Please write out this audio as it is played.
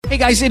Hey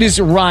guys, it is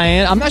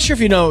Ryan. I'm not sure if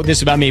you know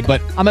this about me, but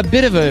I'm a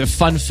bit of a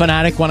fun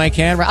fanatic when I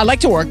can. I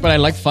like to work, but I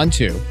like fun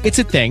too. It's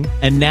a thing.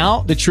 And now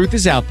the truth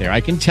is out there.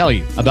 I can tell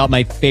you about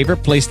my favorite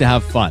place to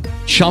have fun.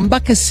 Chumba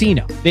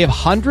Casino. They have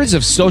hundreds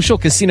of social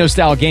casino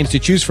style games to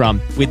choose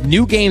from with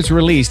new games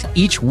released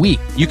each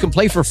week. You can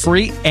play for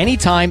free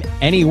anytime,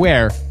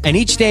 anywhere. And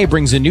each day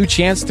brings a new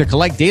chance to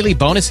collect daily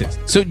bonuses.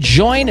 So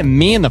join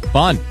me in the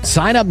fun.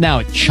 Sign up now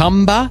at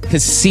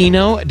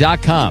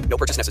ChumbaCasino.com. No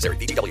purchase necessary.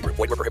 VGW Group.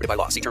 Void where prohibited by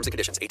law. See terms and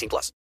conditions.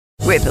 18+.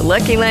 With the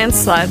Lucky Land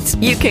Slots,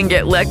 you can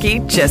get lucky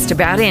just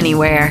about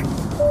anywhere.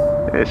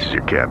 This is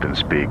your captain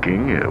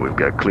speaking. We've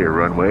got clear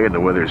runway and the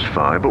weather's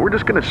fine, but we're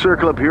just going to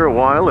circle up here a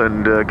while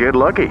and get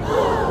lucky.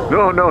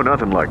 No,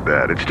 nothing like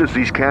that. It's just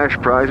these cash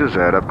prizes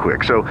add up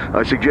quick. So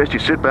I suggest you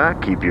sit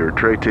back, keep your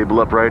tray table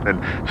upright, and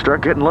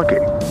start getting lucky.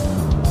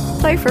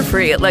 Play for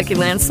free at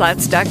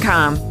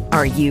LuckyLandSlots.com.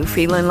 Are you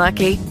feeling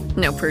lucky?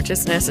 No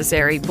purchase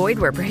necessary. Void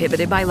where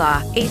prohibited by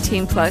law.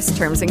 18+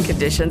 terms and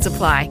conditions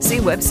apply. See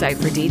website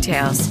for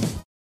details.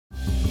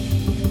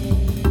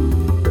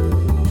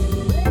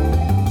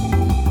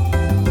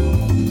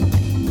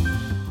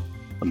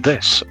 And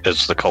this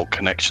is the Cult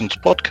Connections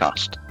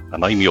podcast,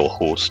 and I'm your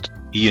host,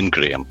 Ian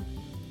Graham.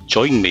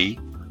 Join me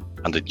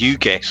and a new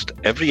guest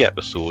every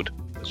episode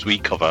as we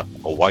cover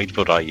a wide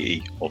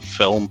variety of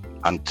film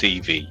and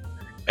TV.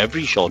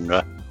 Every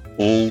genre,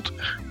 old,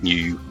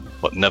 new,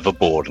 but never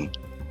boring.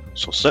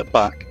 So sit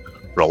back,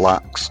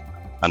 relax,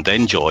 and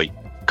enjoy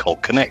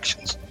Cult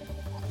Connections.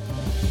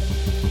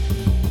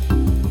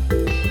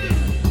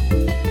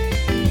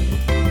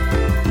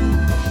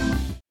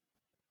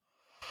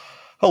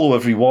 Hello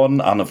everyone,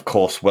 and of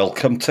course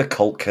welcome to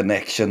Cult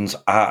Connections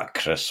at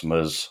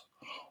Christmas.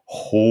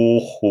 Ho,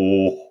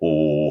 ho,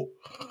 ho.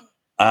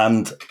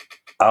 And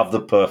I have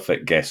the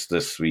perfect guest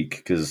this week,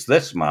 because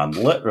this man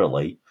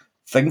literally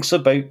thinks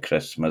about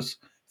Christmas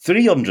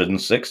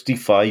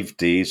 365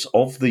 days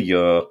of the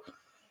year.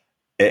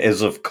 It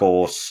is, of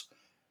course,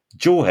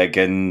 Joe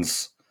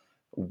Higgins.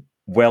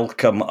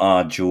 Welcome,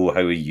 Joe. How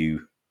are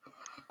you?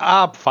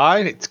 I'm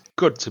fine. It's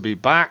good to be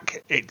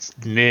back. It's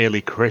nearly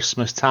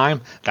Christmas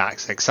time.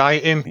 That's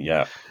exciting.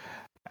 Yeah.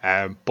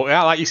 But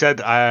yeah, like you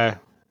said,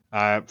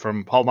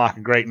 from Hallmark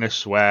and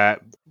Greatness, where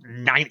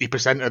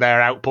 90% of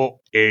their output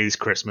is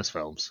Christmas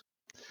films.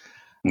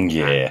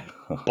 Yeah.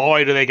 And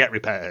boy, do they get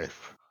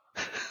repetitive.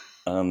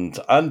 And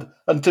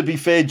to be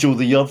fair, Joe,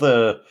 the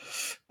other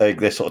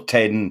the sort of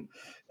 10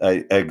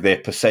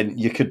 the percent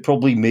you could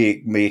probably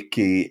make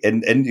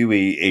into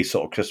a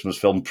sort of Christmas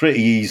film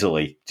pretty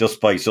easily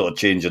just by sort of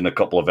changing a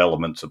couple of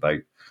elements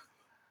about.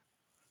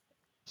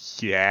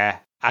 Yeah,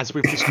 as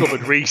we've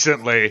discovered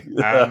recently,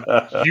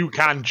 you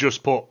can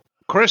just put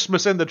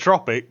Christmas in the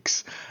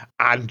tropics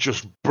and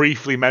just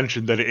briefly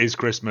mention that it is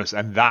Christmas,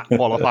 and that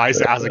qualifies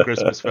it as a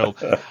Christmas film.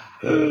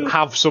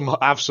 Have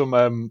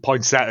some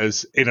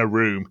poinsettias in a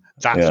room.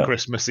 That's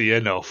Christmassy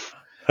enough.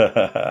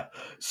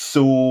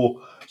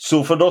 So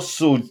for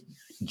us,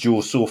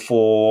 Joe,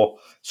 for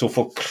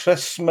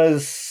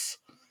Christmas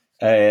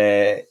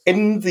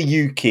in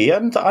the UK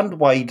and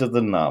wider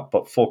than that,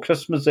 but for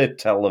Christmas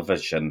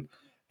television,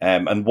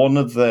 and one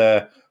of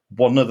the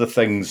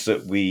things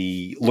that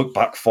we look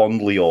back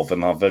fondly of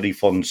and have very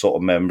fond sort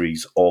of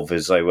memories of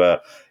is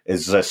the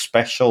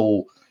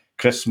special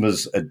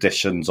Christmas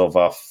editions of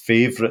our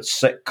favourite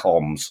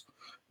sitcoms.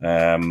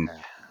 And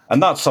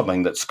that's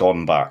something that's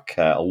gone back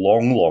a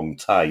long, long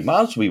time,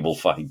 as we will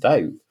find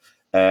out.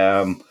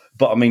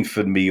 But I mean,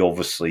 for me,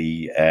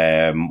 obviously,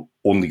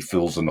 Only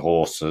Fools and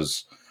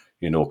Horses,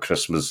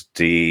 Christmas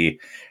Day,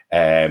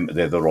 they're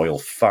the Royal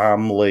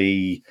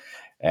Family,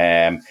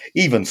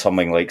 even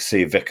something like,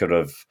 say, Vicar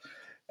of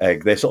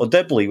their sort of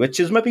Dibley, which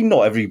is maybe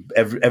not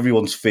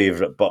everyone's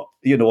favourite, but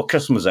a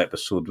Christmas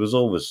episode was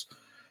always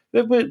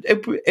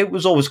it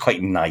was always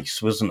quite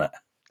nice, wasn't it?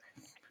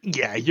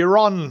 Yeah, you're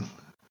on.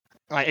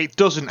 Like, it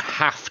doesn't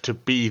have to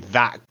be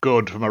that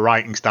good from a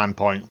writing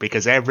standpoint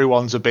because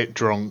everyone's a bit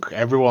drunk,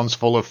 everyone's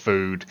full of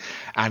food,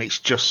 and it's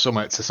just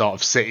something to sort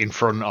of sit in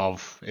front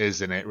of,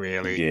 isn't it?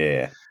 Really?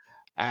 Yeah.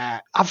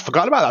 I've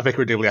forgotten about that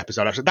Vicar of Dibley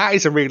episode. Actually, that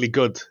is a really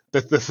good.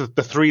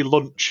 The free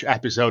lunch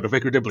episode of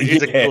Vicar of Dibley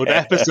is a good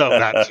episode.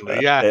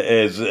 Actually, yeah,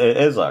 it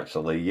is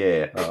actually,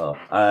 yeah.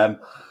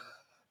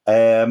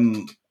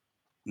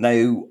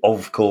 Now,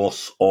 of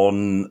course,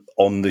 on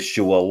the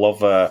show, I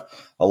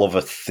love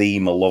a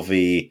theme. I love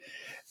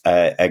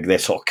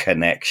this sort of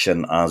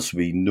connection, as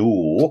we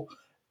know.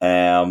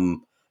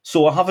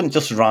 So I haven't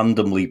just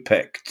randomly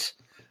picked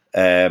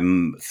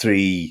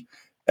three.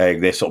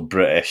 They're sort of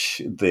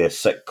British, the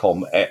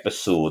sitcom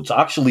episodes.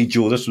 Actually,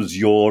 Joe, this was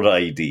your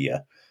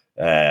idea.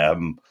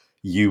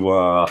 You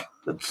are.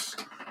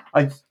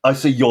 I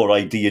say your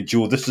idea,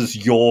 Joe. This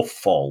is your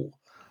fault.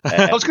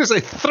 I was going to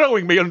say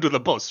throwing me under the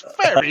bus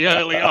very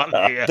early on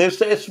here.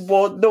 This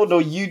one. No.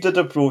 You did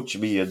approach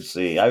me and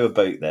say, "How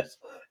about this?"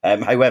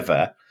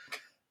 However,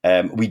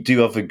 we do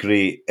have a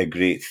great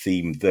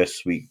theme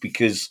this week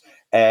because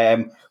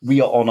we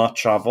are on our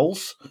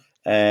travels.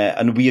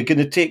 And we are going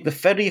to take the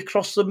ferry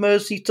across the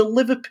Mersey to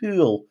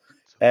Liverpool.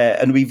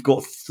 and we've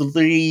got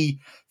three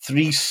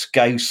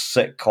Scouse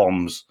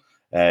sitcoms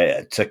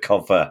to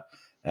cover.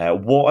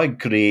 What a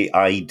great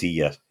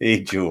idea,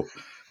 hey Joe?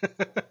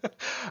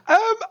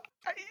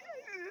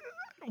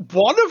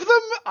 One of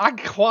them I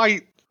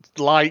quite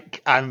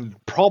like, and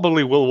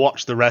probably will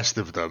watch the rest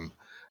of them,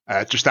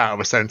 just out of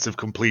a sense of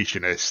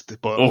completionist.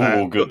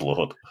 But Good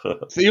lord!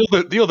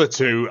 the other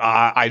two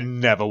I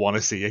never want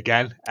to see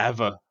again,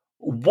 ever.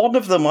 One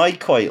of them I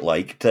quite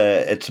liked.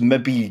 It's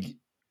maybe,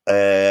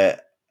 and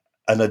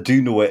I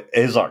do know it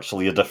is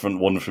actually a different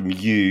one from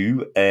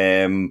you.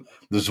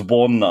 There's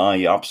one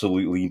I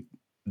absolutely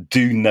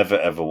do never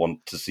ever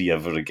want to see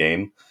ever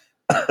again.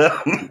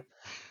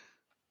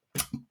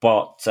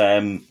 But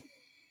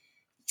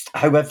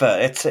however,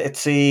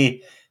 it's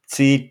a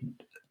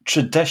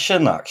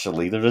tradition.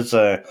 Actually, there's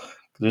a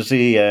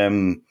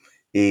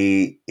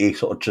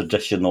sort of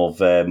tradition of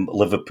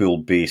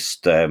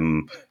Liverpool-based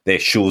their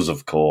shows,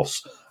 of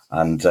course,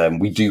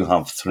 and we do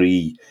have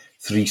three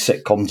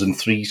sitcoms and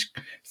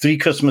three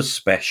Christmas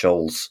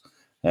specials.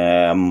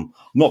 I'm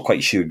not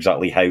quite sure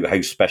exactly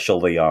how special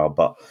they are,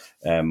 but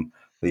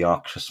they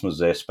are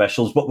Christmas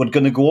specials. But we're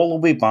going to go all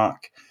the way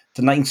back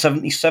to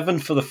 1977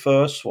 for the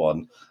first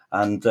one,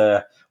 and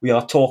we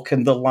are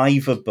talking the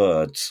Liver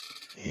Birds.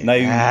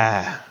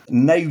 Yeah.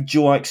 Now,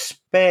 Joe, I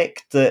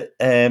expect that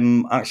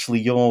actually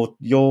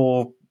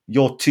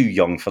you're too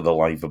young for the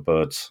Liver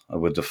Birds. I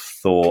would have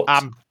thought.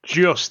 I'm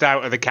just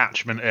out of the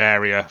catchment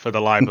area for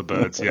the Liver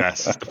Birds.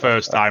 Yes, the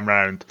first time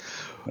round.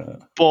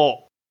 But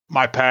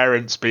my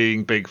parents,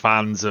 being big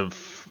fans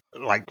of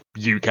like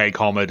UK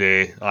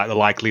comedy, like The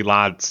Likely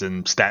Lads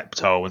and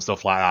Steptoe and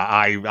stuff like that,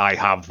 I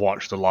have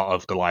watched a lot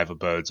of the Liver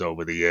Birds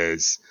over the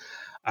years,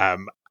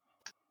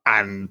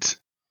 and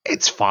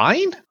it's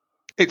fine.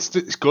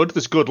 It's good.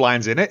 There's good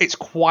lines in it. It's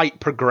quite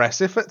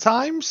progressive at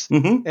times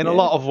in a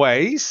lot of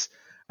ways.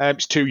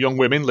 It's two young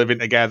women living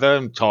together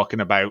and talking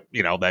about,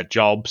 their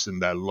jobs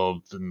and their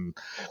love and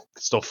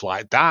stuff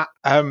like that.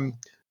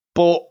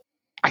 But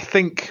I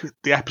think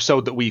the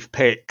episode that we've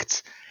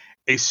picked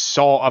is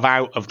sort of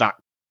out of that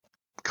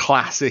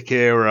classic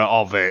era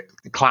of it,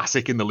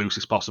 classic in the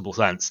loosest possible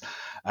sense.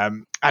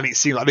 And it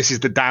seems like this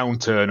is the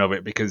downturn of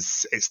it,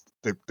 because it's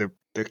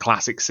the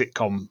classic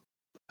sitcom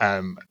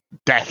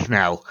death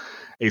knell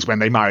is when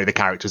they marry the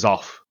characters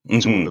off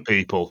to other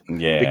people.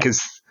 Yeah.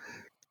 Because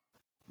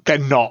they're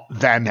not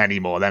them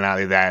anymore.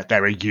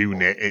 They're a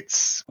unit.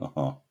 It's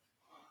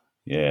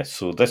yeah.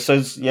 So this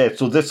is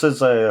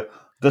a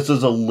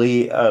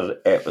later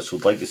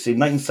episode, like I say,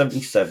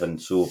 1977.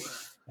 So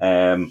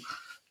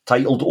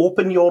titled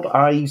 "Open Your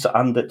Eyes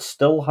and It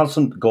Still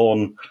Hasn't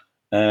Gone,"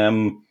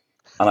 and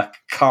I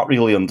can't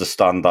really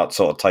understand that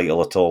sort of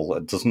title at all.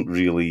 It doesn't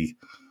really.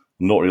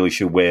 I'm not really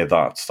sure where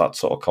that's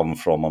sort of come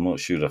from. I'm not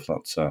sure if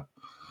that's.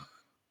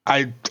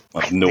 I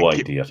have no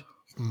idea.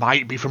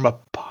 Might be from a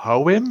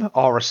poem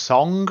or a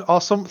song or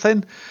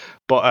something,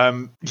 but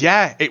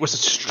yeah, it was a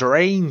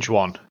strange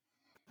one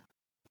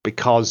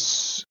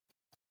because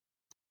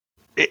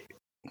it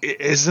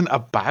isn't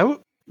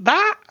about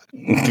that.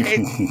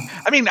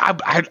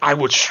 I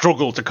would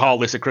struggle to call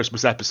this a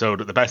Christmas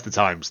episode at the best of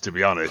times, to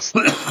be honest.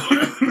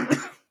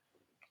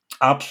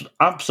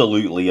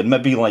 Absolutely, and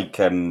maybe like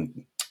the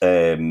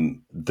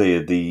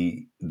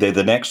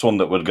next one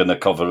that we're going to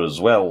cover as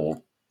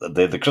well.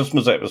 The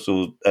Christmas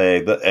episode,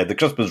 the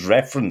Christmas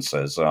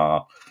references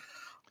are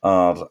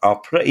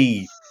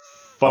pretty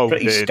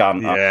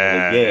scant.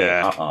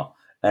 Yeah.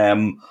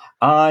 And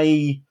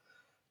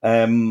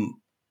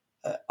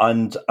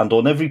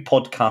on every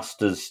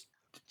podcaster's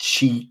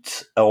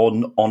cheat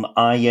on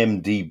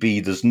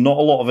IMDb, there's not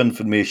a lot of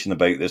information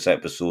about this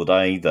episode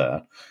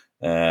either.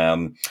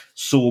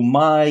 So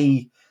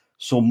my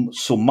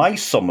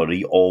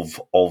summary of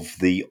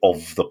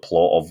the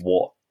plot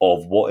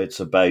of what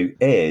it's about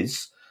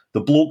is the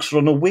blokes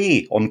run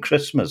away on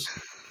Christmas,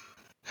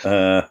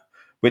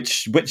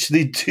 which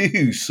they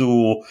do.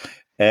 So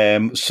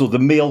the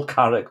male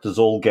characters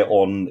all get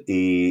on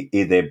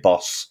their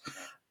bus,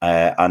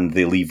 and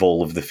they leave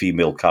all of the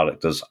female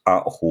characters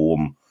at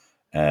home,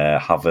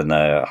 having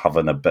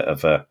a bit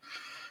of a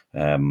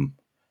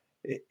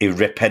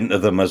rip into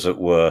them, as it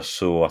were.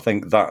 So I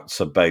think that's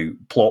about,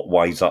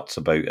 plot-wise, that's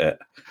about it.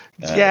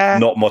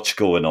 Not much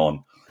going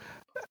on.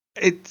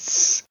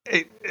 It's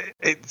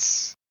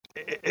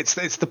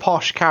the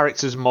posh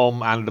character's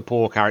mum and the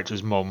poor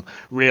character's mum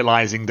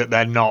realizing that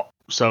they're not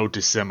so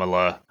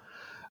dissimilar,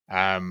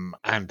 and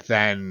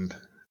then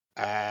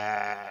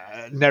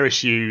Nerys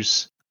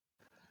Hughes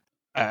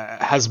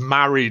is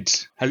married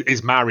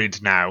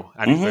now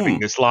and is living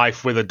this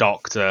life with a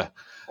doctor,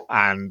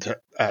 and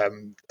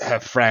her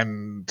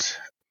friend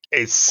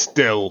is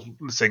still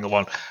the single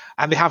one,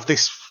 and they have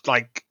this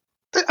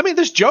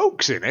there's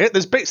jokes in it.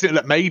 There's bits in it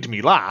that made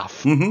me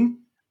laugh,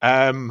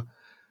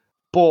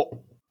 but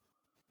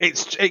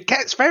it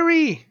gets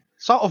very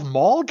sort of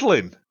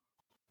maudlin,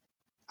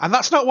 and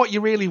that's not what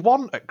you really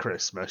want at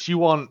Christmas. You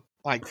want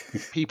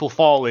people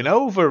falling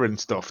over and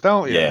stuff,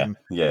 don't you?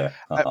 Yeah.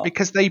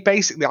 Because they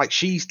basically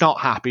she's not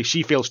happy.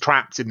 She feels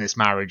trapped in this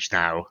marriage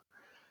now.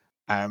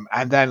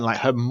 And then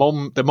like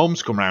the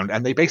mums come round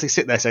and they basically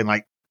sit there saying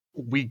like,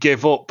 we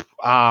give up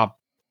our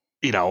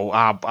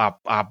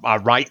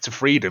right to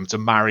freedom to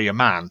marry a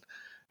man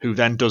who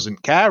then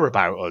doesn't care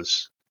about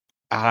us.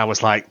 And I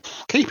was like,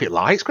 keep it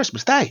light, it's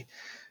Christmas Day.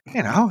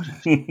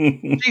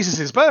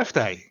 Jesus'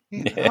 birthday.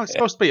 It's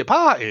supposed to be a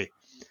party.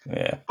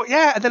 Yeah. But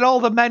yeah, and then all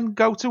the men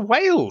go to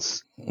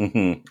Wales.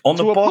 Mm-hmm. On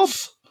the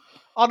bus?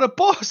 On a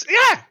bus.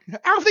 Yeah.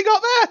 How have they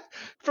got there?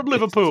 From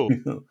Liverpool.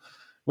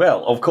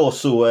 Well, of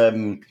course,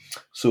 the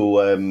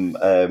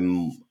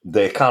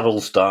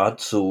Carol's dad,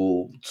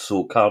 so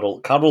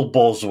Carol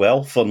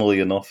Boswell,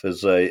 funnily enough,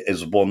 is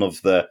one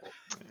of the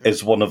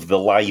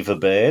live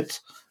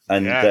birds,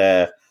 and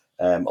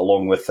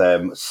along with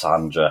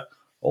Sandra,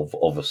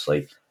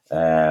 obviously,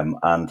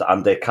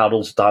 and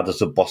Carol's dad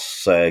is a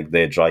bus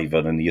driver,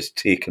 and he has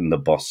taken the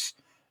bus,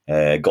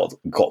 got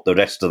the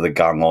rest of the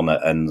gang on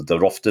it, and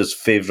they're off to his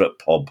favourite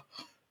pub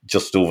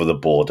just over the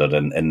border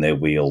in their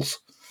Wales.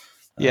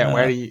 Yeah,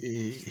 where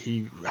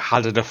he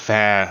had an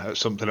affair at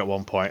something at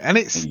one point, and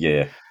it's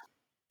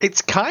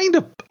kind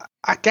of,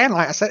 again,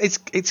 like I said,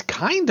 it's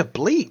kind of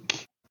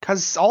bleak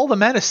because all the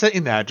men are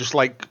sitting there just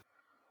like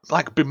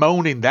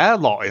bemoaning their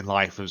lot in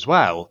life as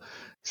well,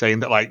 saying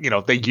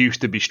that they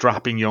used to be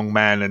strapping young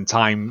men and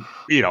time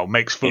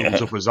makes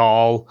fools of us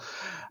all,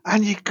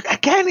 and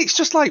it's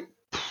just like,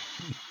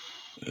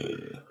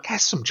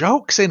 get some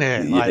jokes in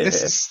it. Like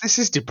this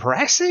is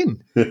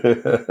depressing.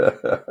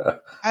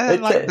 And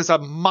then there's a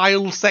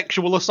mild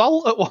sexual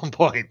assault at one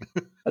point.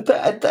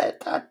 There's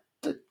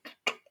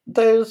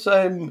there is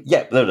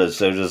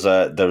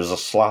a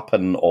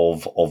slapping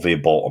of a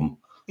bottom.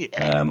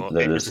 Yeah,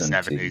 it was the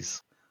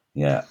 70s.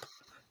 Yeah.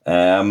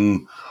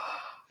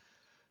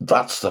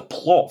 That's the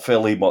plot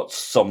fairly much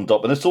summed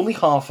up, and it's only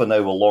half an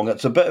hour long.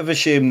 It's a bit of a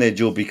shame there,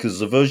 Joe, because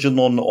the version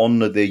on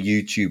the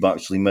YouTube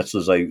actually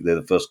misses out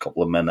the first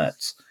couple of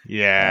minutes.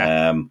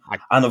 Yeah.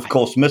 And of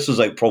course misses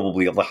out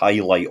probably the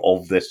highlight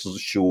of this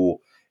show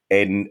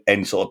in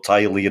sort of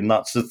entirely, and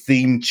that's the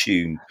theme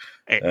tune.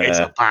 It's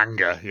a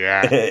banger,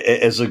 yeah.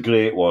 It is a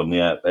great one,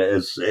 yeah.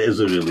 It is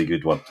a really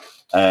good one.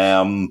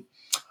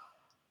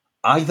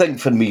 I think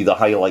for me the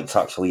highlights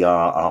actually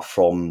are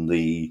from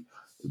the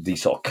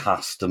sort of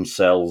cast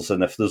themselves,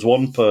 and if there's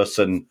one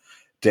person,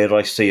 dare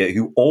I say it,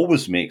 who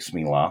always makes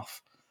me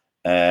laugh,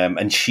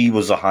 and she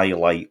was a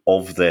highlight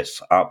of this,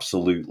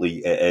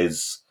 absolutely, it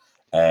is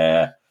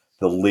the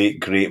late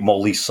great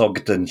Molly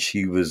Sugden.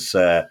 She was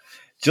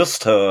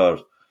just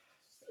the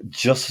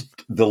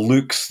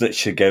looks that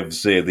she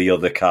gives the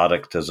other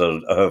characters,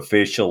 her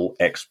facial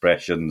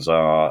expressions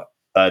are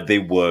they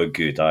were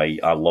good. I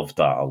loved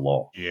that a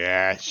lot.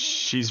 Yeah,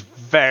 she's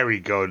very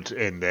good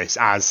in this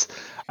as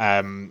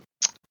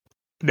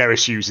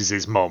Nerys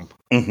uses mum,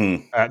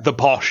 the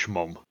posh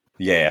mum.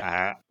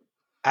 Yeah.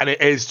 And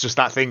it is just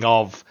that thing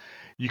of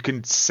you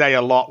can say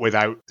a lot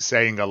without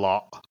saying a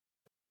lot,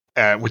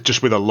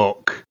 with a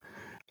look.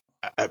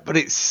 But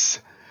it's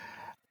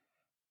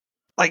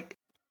like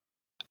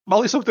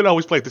Molly Sugden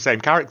always played the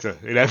same character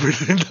in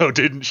everything, though,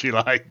 didn't she?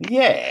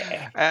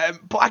 Yeah.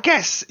 But I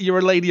guess you're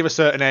a lady of a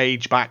certain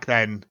age back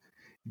then.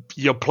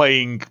 You're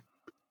playing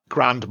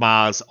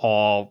grandmas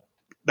or.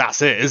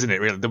 That's it, isn't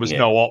it, really? There was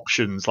no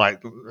options,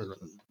 like,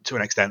 to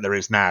an extent there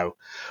is now.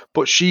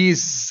 But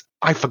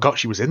I forgot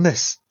she was in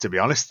this, to be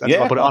honest.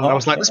 I put it on and I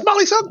was like, it's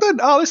Molly Sugden!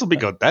 Oh, this will be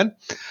good then.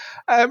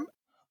 But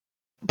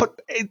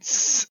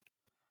it's...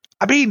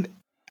 the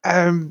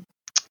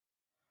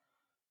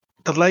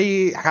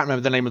lady... I can't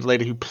remember the name of the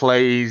lady who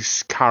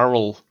plays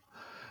Carol.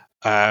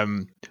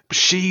 But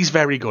she's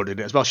very good in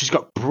it as well. She's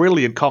got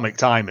brilliant comic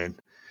timing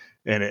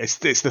in it.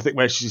 It's the thing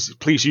where she's,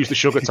 please use the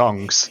sugar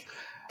tongs.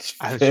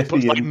 And she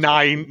puts like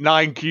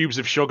nine cubes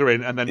of sugar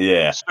in, and then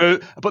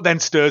but then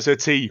stirs her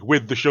tea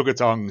with the sugar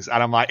tongs.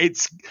 And I'm like,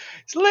 it's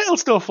little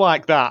stuff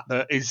like that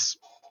is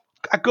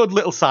a good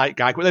little sight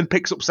gag, but then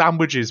picks up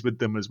sandwiches with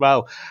them as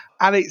well,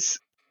 and it's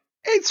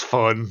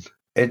fun.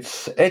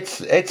 It's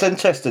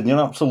interesting.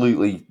 You're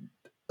absolutely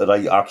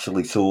right.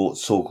 Actually, so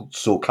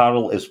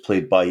Carol is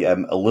played by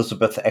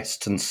Elizabeth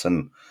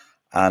Estenson,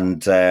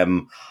 and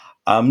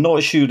I'm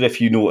not sure if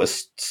you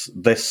noticed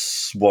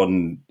this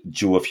one,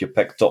 Joe, if you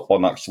picked up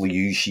on actually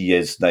who she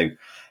is now.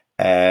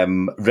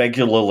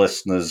 Regular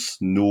listeners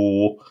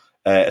know,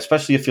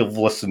 especially if you've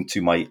listened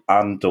to my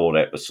Andor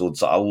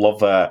episodes, I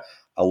love a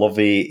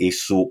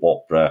soap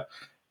opera,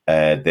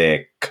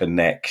 The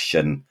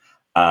Connection,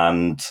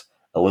 and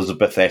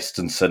Elizabeth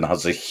Estenson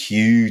has a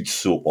huge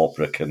soap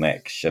opera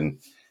connection.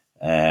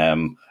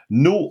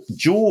 No,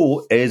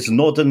 Joe is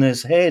nodding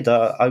his head.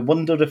 I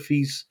wonder if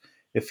he's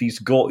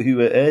got who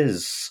it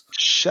is.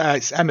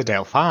 It's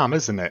Emmerdale Farm,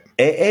 isn't it?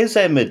 It is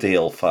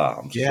Emmerdale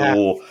Farm.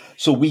 Yeah.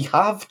 So we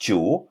have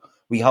Joe,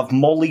 we have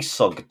Molly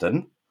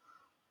Sugden,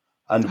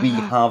 and we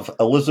have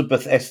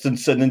Elizabeth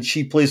Estenson, and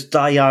she plays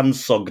Diane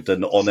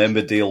Sugden on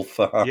Emmerdale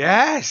Farm.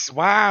 Yes,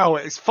 wow,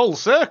 it's full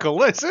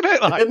circle, isn't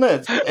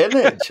it?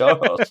 Isn't it,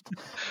 just?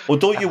 Well,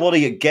 don't you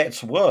worry, it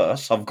gets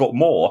worse. I've got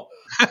more.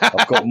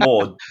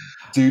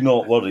 Do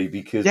not worry,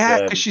 because...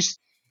 Yeah, because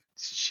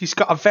she's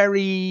got a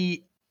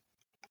very...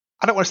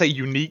 I don't want to say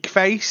unique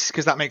face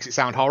because that makes it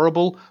sound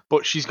horrible,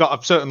 but she's got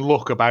a certain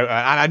look about her,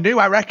 and I knew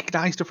I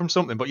recognised her from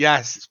something. But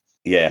yes,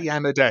 Yeah,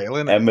 Emma Dale,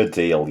 isn't it? Emma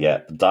Dale,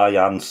 yeah,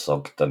 Diane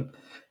Sugden.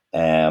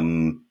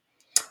 I,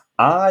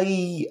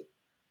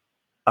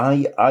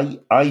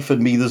 for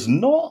me, there's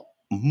not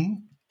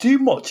too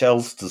much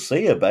else to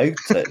say about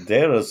it.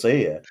 Dare I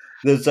say it?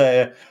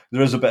 There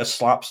is a bit of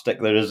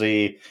slapstick. There is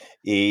a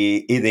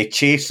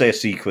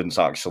chase sequence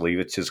actually,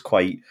 which is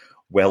quite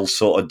well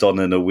sort of done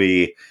in a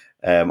way.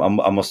 I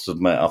must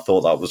admit, I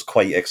thought that was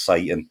quite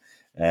exciting.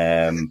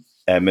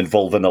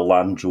 Involving a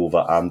Land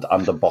Rover and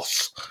a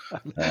bus.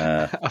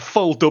 A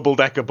full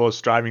double-decker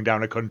bus driving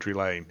down a country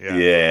lane.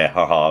 Yeah,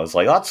 I was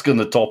like, that's going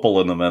to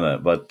topple in a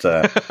minute, but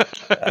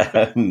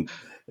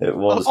it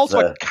was... Also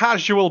a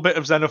casual bit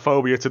of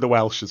xenophobia to the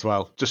Welsh as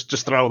well.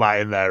 Just throw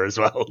that in there as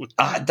well.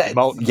 there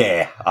was.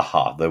 Again,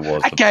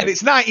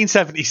 it's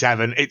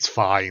 1977, it's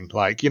fine.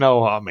 Like, you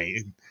know what I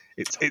mean?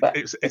 It's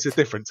a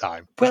different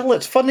time. Well,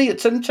 it's funny.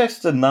 It's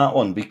interesting that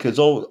one because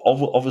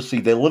obviously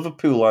the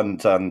Liverpool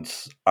and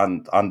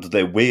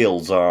the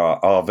Wales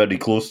are very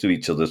close to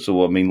each other.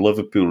 So I mean,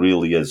 Liverpool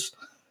really is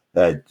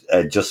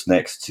just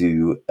next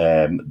to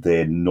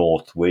the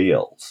North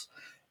Wales,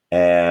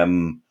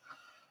 and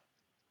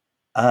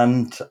I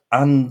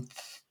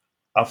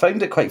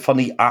found it quite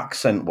funny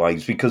accent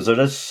wise because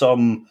there is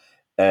some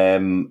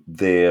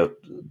their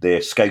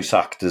Scouse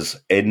actors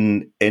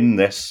in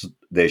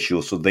their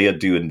show, so they are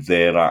doing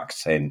their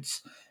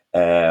accents.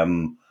 I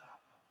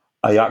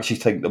actually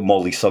think that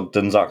Molly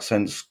Sugden's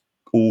accent's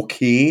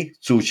okay,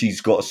 so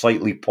she's got a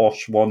slightly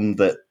posh one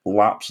that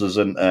lapses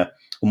into a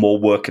more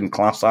working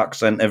class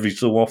accent every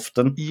so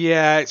often.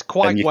 Yeah, it's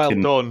quite well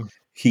done.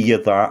 Hear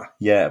that?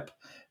 Yep.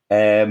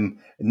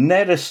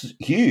 Nerys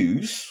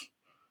Hughes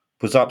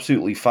was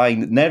absolutely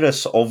fine.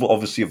 Nerys,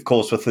 obviously, of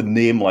course, with a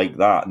name like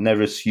that,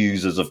 Nerys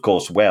Hughes is, of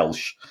course,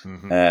 Welsh.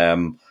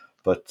 Mm-hmm.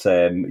 But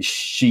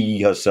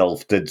she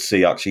herself did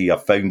say, actually, I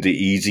found it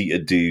easy to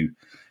do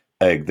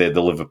the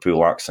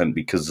Liverpool accent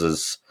because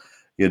there's,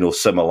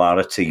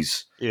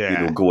 similarities,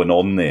 going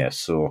on there.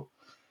 So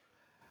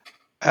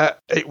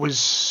it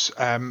was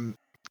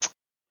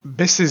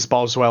Mrs.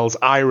 Boswell's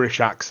Irish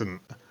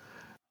accent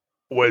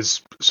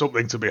was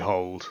something to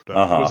behold.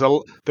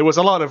 There was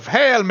a lot of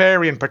Hail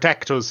Mary and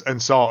protect us and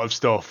sort of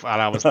stuff,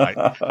 and I was like,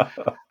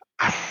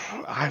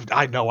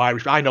 I know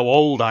Irish. I know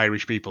old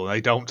Irish people.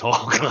 They don't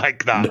talk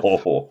like that.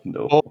 No.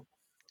 But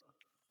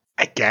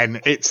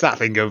again, it's that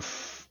thing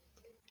of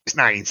it's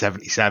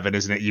 1977,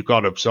 isn't it? You've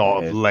got to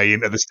sort of lay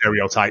into the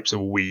stereotypes a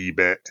wee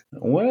bit.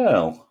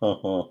 Well,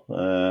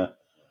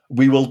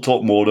 we will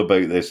talk more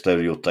about their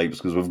stereotypes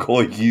because we've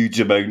got a huge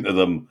amount of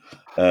them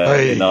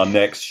in our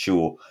next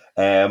show.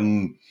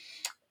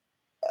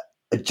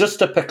 Just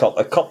to pick up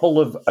a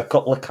couple of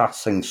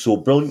castings, so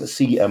brilliant to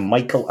see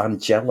Michael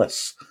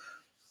Angelis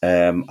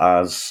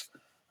as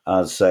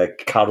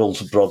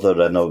Carol's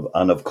brother,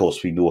 and of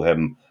course we know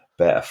him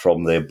better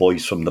from the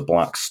Boys from the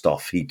Black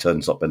Stuff. He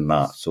turns up in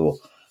that, so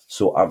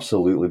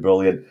absolutely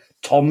brilliant.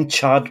 Tom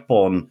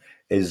Chadbourne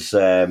is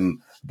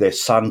their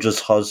Sandra's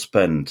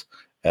husband,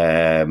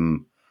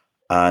 and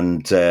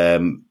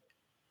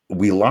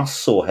we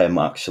last saw him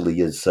actually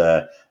as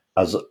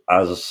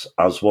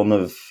one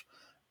of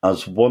I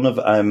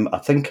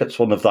think it's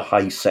one of the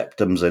High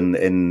Septums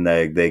in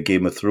the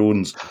Game of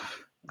Thrones.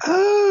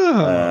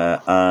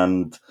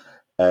 And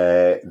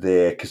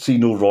the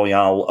Casino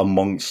Royale,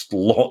 amongst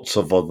lots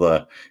of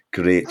other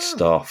great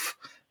stuff.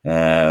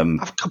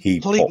 I've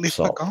completely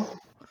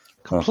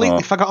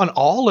forgotten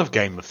all of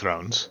Game of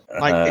Thrones.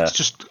 Like it's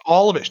just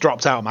all of it's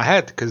dropped out of my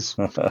head because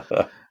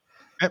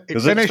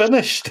it's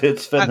finished.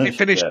 And it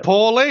finished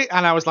poorly,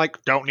 and I was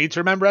like, don't need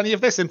to remember any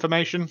of this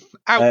information.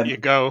 Out you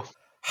go.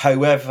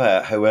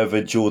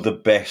 However, Joe, the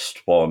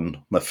best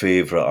one, my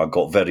favourite, I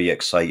got very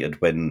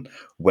excited when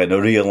I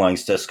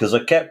realised this because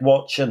I kept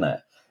watching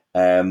it.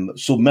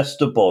 So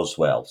Mr.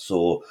 Boswell,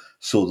 so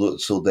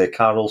the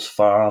Carol's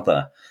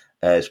father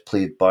is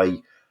played by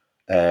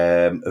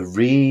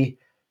Ray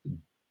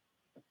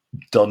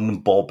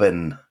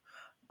Dunbobbin,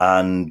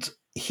 and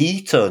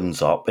he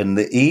turns up in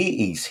the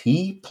 80s.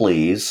 He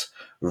plays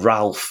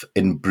Ralph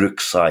in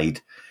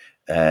Brookside,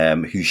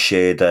 who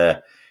shared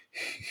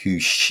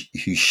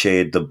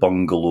the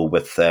bungalow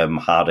with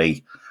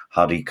Harry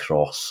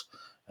Cross.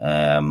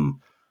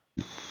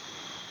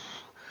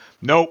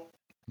 Nope.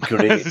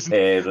 Great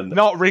hair and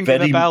not ringing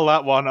a bell,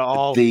 that one at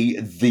all.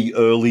 The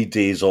early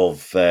days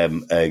of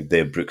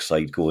their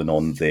Brookside going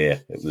on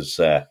there. It was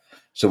so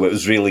it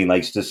was really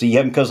nice to see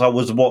him because I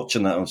was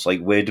watching it and I was like,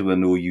 where do I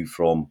know you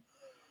from?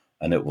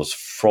 And it was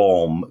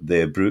from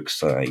their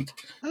Brookside.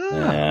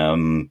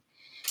 So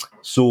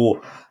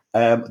the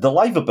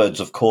Liverbirds,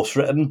 of course,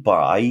 written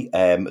by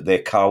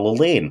their Carla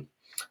Lane.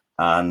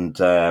 And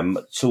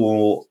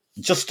so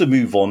just to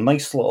move on,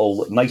 nice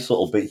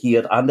little bit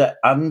here.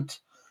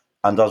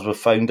 And as we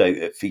found out,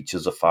 it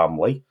features a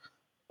family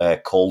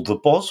called the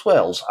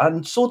Boswells.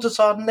 And so does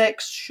our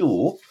next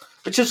show,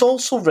 which is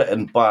also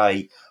written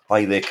by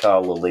their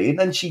Carla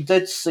Lane. And she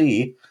did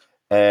say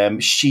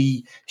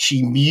she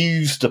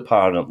mused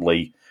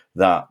apparently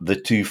that the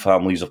two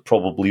families are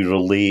probably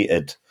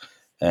related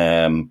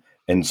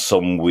in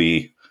some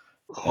way.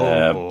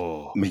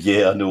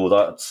 Yeah, I know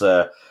that's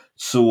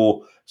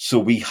so. So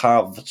we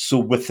have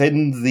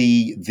within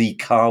the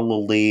Carla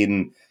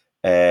Lane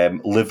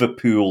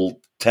Liverpool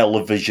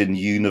television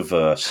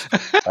universe,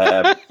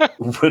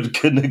 we're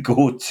gonna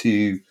go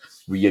to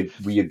we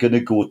are gonna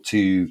go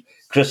to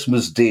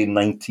Christmas Day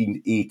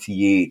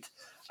 1988,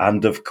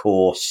 and of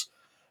course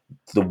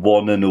the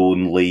one and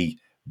only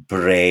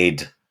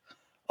Bread.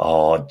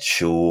 Oh,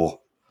 Joe,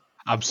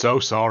 I'm so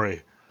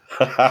sorry.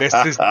 This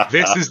is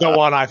the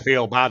one I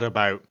feel bad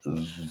about.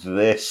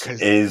 This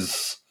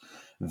is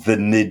the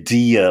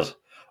nadir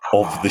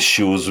of the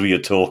shows we are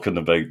talking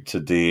about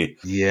today.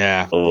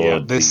 Yeah. Oh, yeah.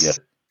 dear.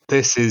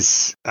 This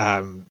is.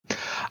 I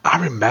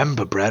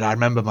remember Bread. I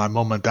remember my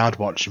mum and dad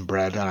watching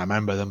Bread, and I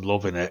remember them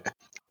loving it.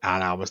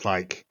 And I was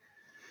like,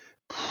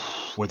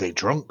 were they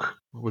drunk?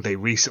 Were they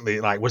recently,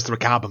 was there a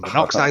carbon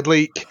monoxide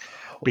leak?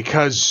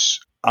 Because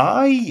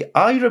I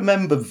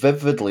remember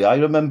vividly. I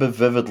remember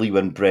vividly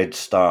when Bread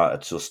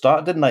started. So it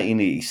started in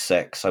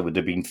 1986. I would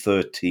have been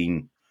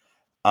 13.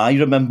 I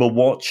remember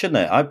watching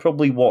it. I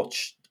probably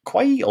watched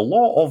quite a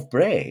lot of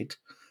Bread.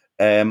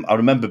 I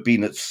remember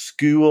being at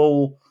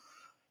school.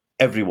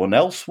 Everyone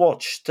else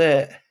watched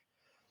it.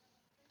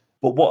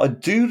 But what I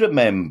do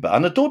remember,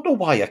 and I don't know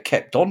why I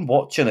kept on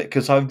watching it,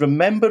 because I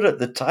remember at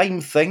the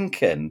time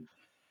thinking,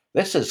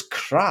 this is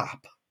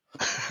crap.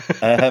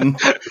 And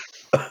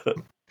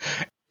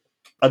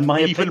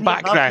my Even opinion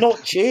back has then?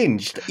 not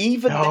changed.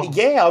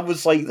 I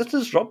was like, this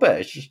is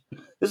rubbish.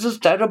 This is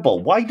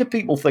terrible. Why do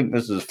people think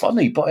this is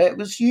funny? But it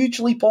was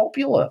hugely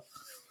popular.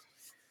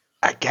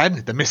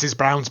 again, the Mrs.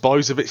 Brown's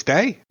Boys of its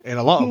day in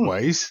a lot of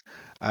ways.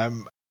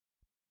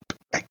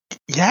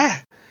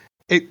 Yeah,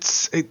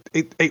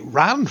 it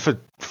ran for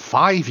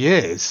 5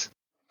 years.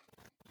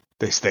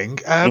 This thing,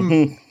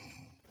 and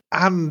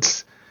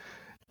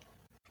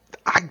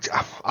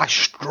I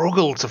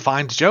struggled to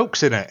find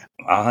jokes in it.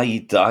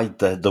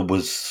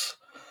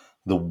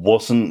 There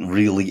wasn't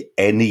really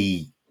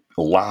any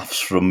laughs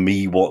from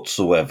me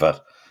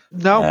whatsoever.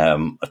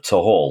 No, At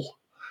all.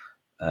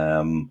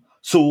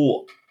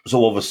 So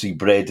obviously,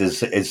 Bread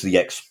is the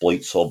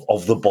exploits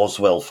of the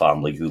Boswell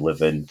family who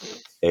live in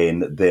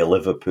their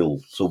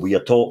Liverpool. So we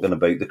are talking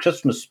about the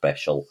Christmas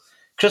special,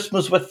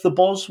 Christmas with the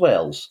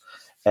Boswells.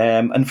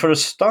 And for a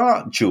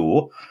start,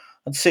 Joe,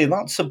 I'd say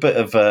that's a bit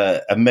of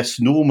a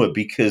misnomer,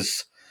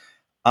 because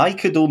I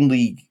could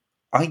only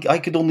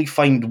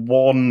find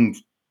one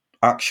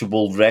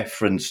actual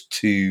reference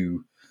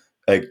to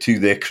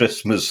their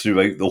Christmas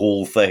throughout the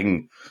whole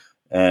thing.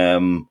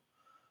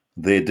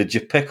 Did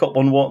you pick up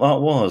on what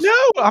that was?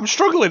 no, I'm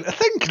struggling to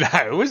think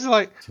now. It's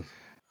like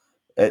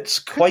It's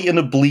quite an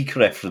oblique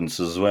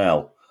reference as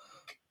well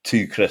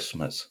to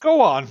Christmas.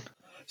 go on.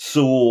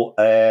 So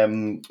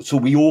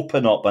we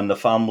open up, and the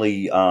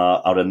family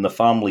are in the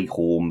family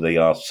home. They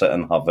are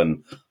sitting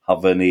having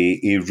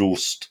a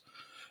roast,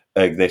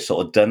 their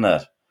sort of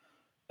dinner,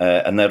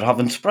 and they're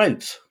having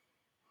sprouts.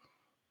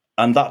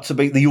 And that's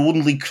about the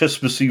only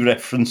Christmassy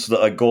reference that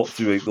I got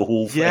throughout the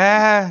whole thing.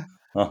 Yeah,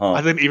 Uh-huh.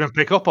 I didn't even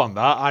pick up on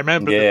that. I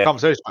remember the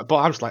conversation, but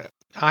I was like,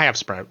 I have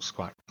sprouts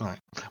quite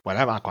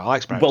whenever. I quite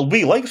like sprouts. Well,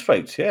 we like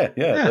sprouts, yeah.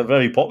 They're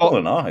very popular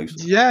in our house.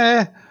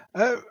 Yeah,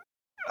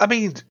 I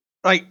mean,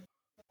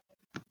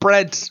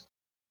 Bread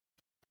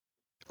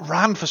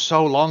ran for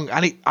so long,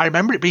 and I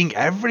remember it being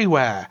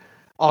everywhere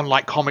on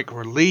Comic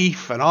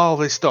Relief and all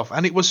this stuff,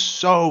 and it was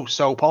so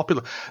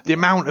popular. The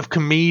amount of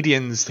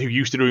comedians who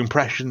used to do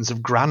impressions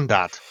of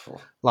Grandad,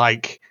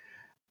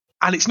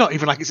 and it's not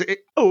even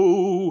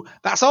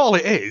that's all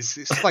it is.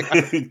 It's like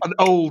an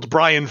old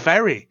Brian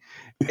Ferry.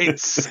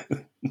 It's,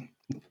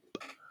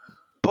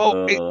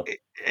 but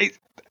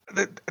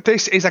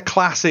this is a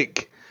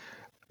classic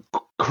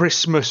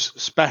Christmas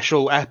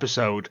special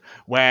episode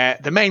where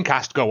the main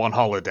cast go on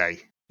holiday,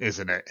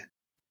 isn't it?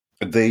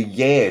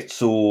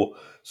 So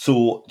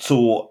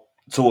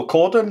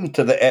according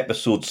to the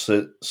episode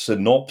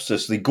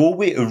synopsis, they go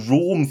away to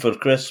Rome for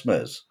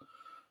Christmas.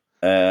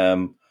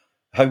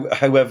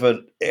 However,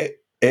 it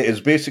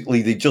is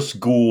basically they just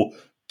go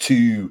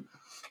to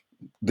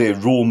their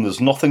Rome.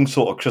 There's nothing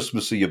sort of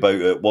Christmassy about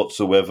it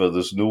whatsoever.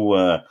 There's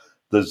no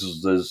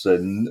there's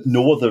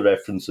no other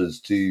references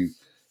to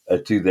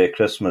their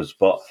Christmas.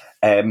 But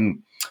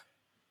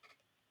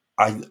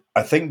I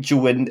think,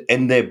 Joe,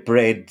 in their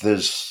Bread,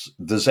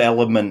 there's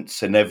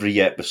elements in every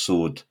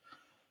episode.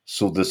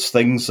 So there's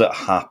things that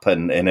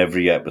happen in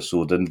every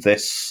episode, and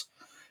this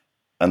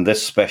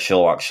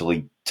special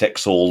actually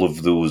ticks all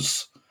of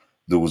those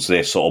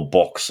their sort of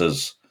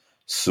boxes.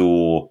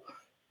 So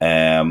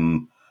like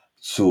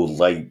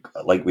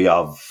we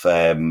have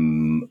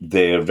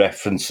their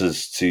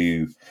references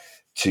to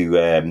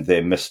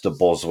their Mr.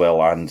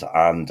 Boswell and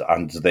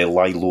their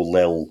Lilo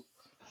Lil.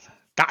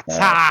 That's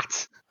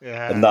that.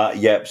 Yeah. And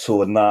that,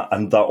 so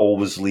that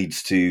always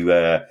leads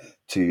to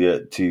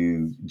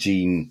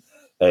Jean,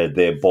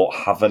 their bot,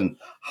 having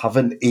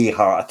a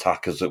heart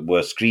attack, as it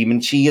were,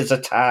 screaming, "She is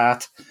a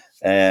tat!"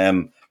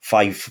 every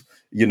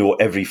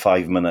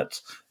 5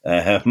 minutes.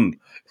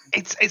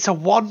 It's a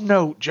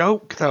one-note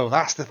joke, though.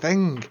 That's the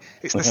thing.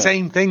 It's the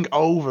same thing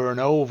over and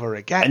over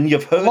again. And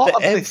you've heard it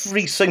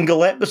every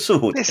single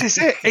episode. This is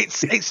it.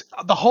 It's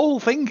the whole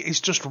thing is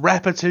just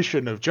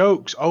repetition of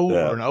jokes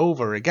over and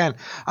over again.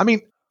 I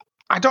mean,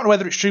 I don't know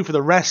whether it's true for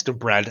the rest of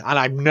Bread, and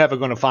I'm never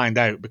going to find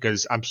out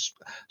because as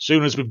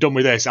soon as we've done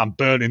with this, I'm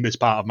burning this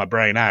part of my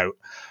brain out.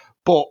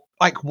 But,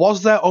 like,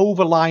 was there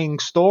overlying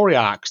story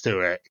arcs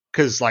to it?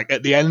 Because, like,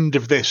 at the end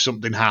of this,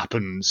 something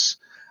happens.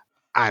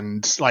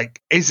 And,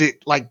 like, is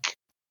it, like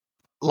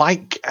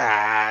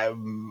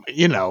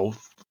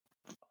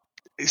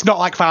it's not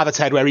like Father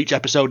Ted where each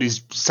episode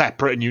is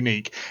separate and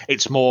unique.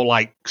 It's more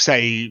like,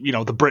 say,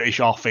 the British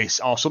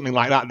Office or something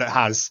like that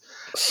has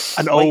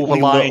an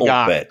overlying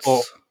arc.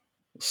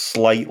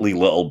 Slightly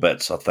little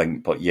bits, I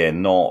think, but yeah,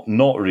 not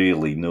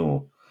really.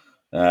 No,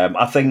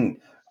 I think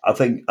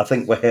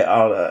we hit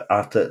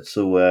at it.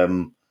 So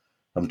I'm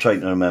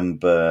trying to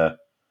remember.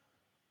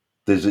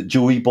 There's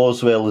Joey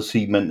Boswell. Is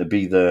he meant to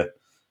be the?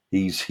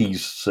 He's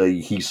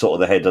sort of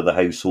the head of the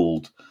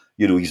household.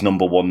 He's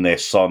number one, their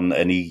son,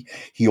 and he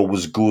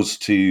always goes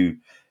to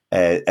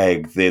the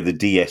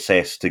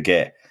DSS to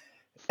get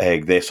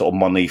their sort of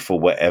money for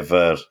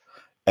whatever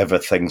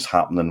things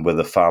happening with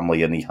the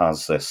family, and he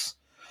has this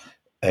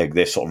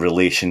their sort of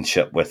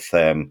relationship with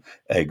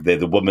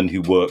the woman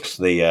who works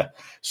there.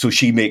 So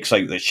she makes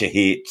out that she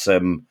hates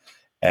him,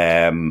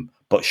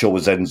 but she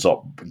always ends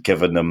up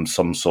giving him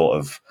some sort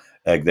of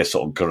their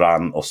sort of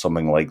grant or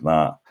something like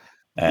that.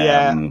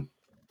 The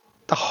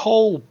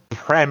whole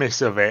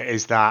premise of it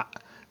is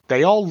that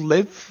they all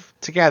live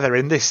together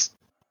in this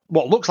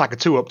what looks like a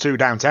 2-up,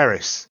 2-down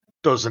terrace,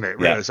 doesn't it?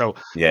 Really? So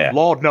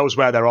Lord knows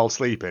where they're all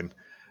sleeping,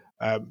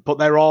 but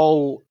they're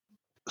all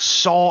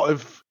sort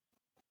of,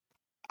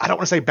 I don't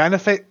want to say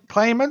benefit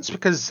claimants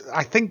because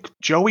I think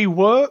Joey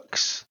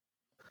works,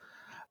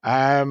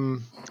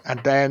 and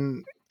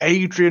then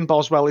Adrian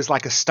Boswell is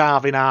like a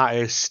starving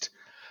artist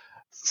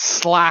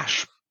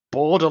 /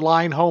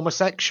 borderline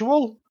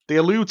homosexual. They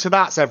allude to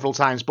that several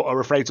times, but are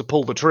afraid to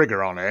pull the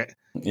trigger on it.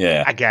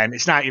 Yeah. Again,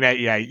 it's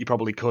 1988. You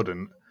probably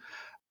couldn't.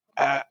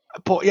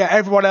 But yeah,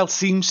 everyone else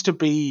seems to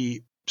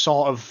be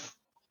sort of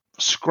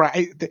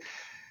the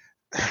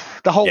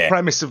whole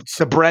premise of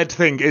the Bread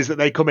thing is that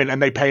they come in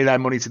and they pay their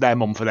money to their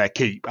mum for their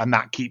keep, and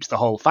that keeps the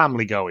whole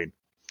family going.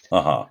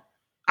 Uh-huh.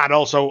 And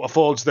also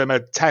affords them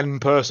a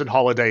 10-person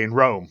holiday in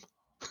Rome.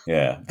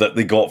 Yeah, that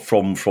they got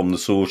from the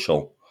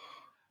social.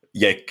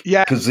 Yeah,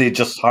 because they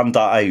just hand that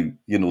out.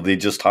 They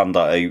just hand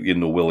that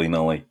out,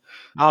 willy-nilly.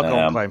 I'll go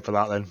and claim for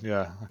that then.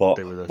 Yeah, but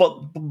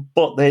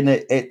then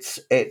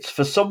it's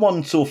for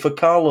someone. So for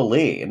Carla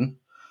Lane,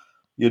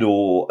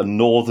 a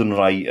Northern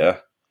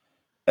writer,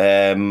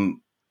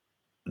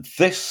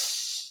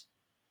 this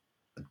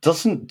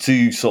doesn't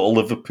do sort of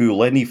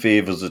Liverpool any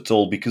favours at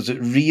all because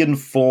it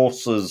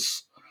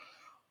reinforces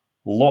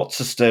lots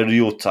of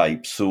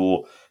stereotypes.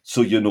 So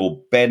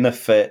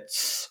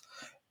benefits,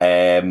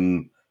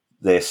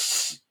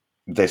 this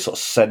they're sort of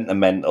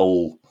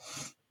sentimental,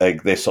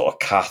 they're sort of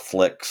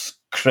Catholics,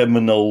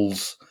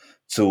 criminals.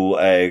 So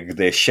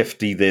they're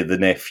Shifty, they're the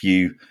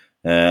nephew.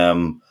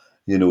 He's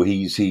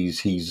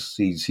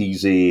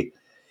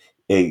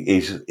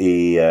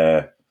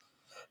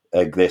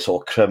they're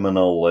sort of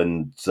criminal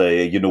and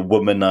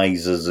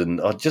womanizers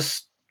and are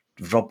just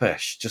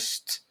rubbish.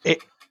 Just it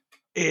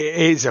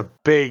is a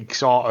big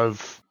sort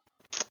of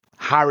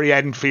Harry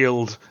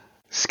Enfield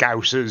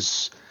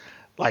Scousers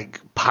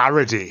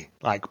parody,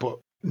 but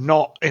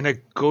not in a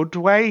good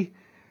way.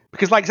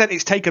 Because, like I said,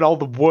 it's taken all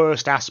the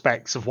worst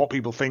aspects of what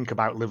people think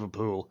about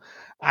Liverpool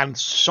and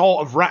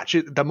sort of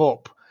ratcheted them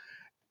up,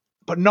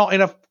 but not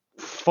in a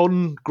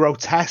fun,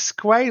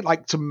 grotesque way.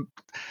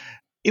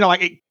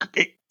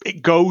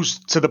 It goes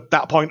to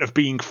that point of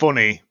being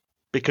funny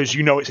because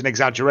it's an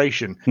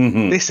exaggeration.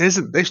 Mm-hmm. This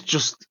isn't. It's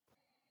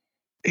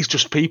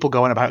just people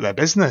going about their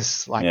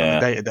business on a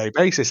day-to-day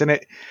basis, and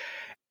it.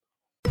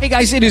 Hey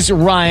guys, it is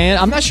Ryan.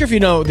 I'm not sure if you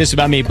know this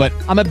about me, but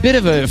I'm a bit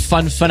of a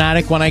fun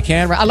fanatic when I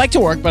can. I like to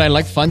work, but I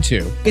like fun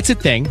too. It's a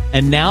thing.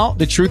 And now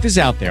the truth is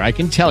out there. I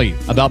can tell you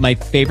about my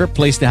favorite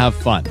place to have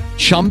fun.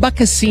 Chumba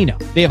Casino.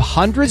 They have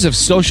hundreds of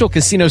social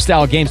casino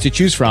style games to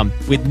choose from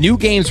with new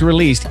games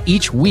released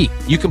each week.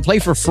 You can play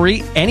for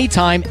free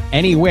anytime,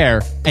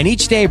 anywhere. And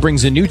each day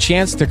brings a new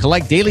chance to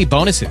collect daily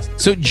bonuses.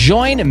 So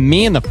join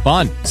me in the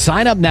fun.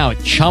 Sign up now at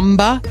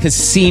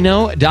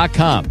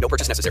ChumbaCasino.com. No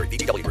purchase necessary.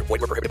 VGW Group. Void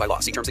where prohibited by law.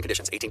 See terms and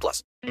conditions.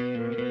 18+.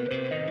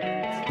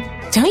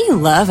 Don't you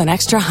love an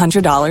extra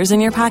 $100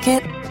 in your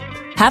pocket?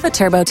 Have a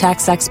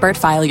TurboTax expert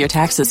file your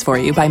taxes for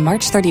you by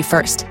March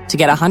 31st to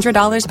get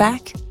 $100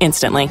 back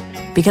instantly.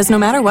 Because no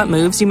matter what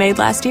moves you made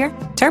last year,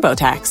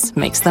 TurboTax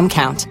makes them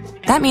count.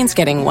 That means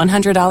getting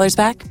 $100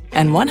 back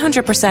and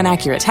 100%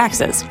 accurate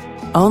taxes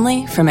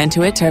only from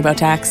Intuit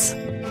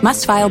TurboTax.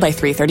 Must file by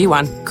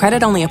 3/31.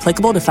 Credit only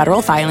applicable to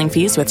federal filing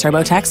fees with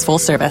TurboTax full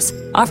service.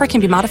 Offer can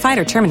be modified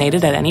or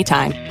terminated at any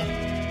time.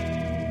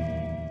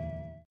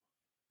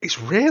 It's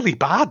really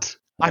bad.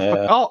 I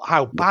forgot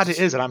how bad it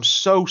is, and I'm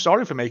so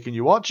sorry for making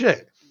you watch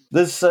it.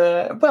 There's,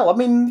 well, I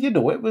mean, it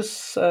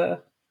was,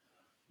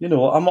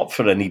 I'm up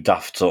for any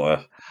daft sort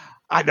of.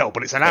 I know,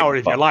 but it's an hour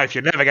of your life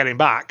you're never getting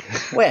back.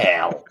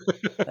 Well,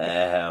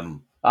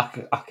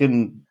 I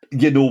can,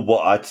 you know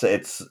what, I'd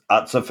say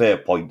that's a fair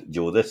point,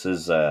 Joe. This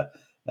is,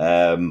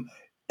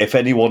 if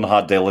anyone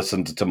had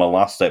listened to my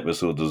last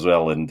episode as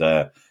well, and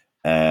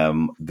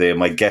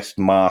my guest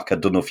Mark, I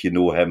don't know if you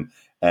know him,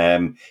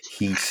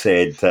 he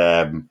said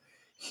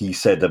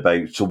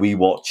about, so we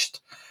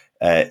watched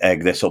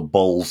this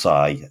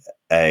Bullseye,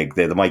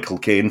 the Michael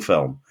Caine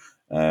film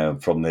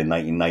from the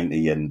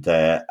 1990,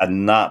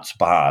 and that's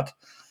bad.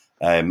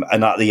 And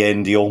at the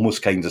end, he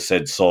almost kind of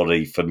said,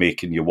 sorry for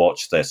making you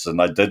watch this.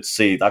 And I did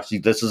say, actually,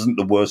 this isn't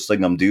the worst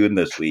thing I'm doing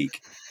this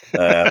week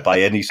by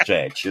any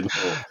stretch. And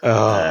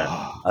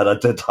I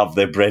did have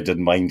their bread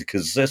in mind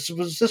because this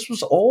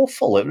was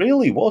awful. It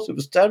really was. It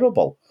was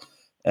terrible.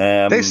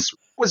 This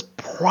was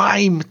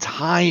prime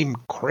time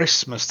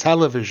Christmas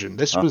television.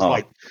 This was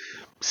like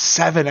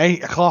 7,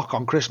 8 o'clock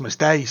on Christmas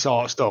Day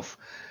sort of stuff.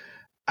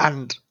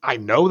 And I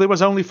know there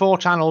was only 4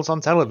 channels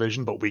on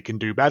television, but we can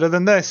do better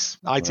than this,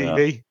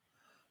 ITV. Yeah.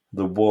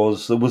 There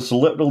was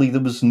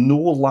no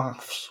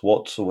laughs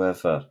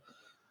whatsoever.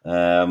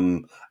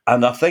 And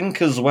I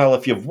think as well,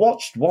 if you've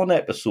watched one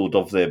episode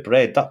of Their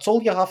Bread, that's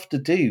all you have to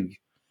do.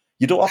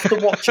 You don't have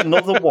to watch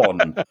another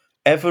one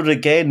ever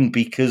again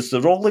because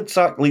they're all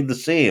exactly the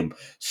same.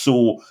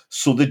 So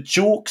the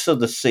jokes are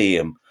the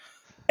same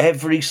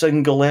every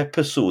single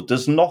episode.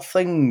 There's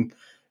nothing,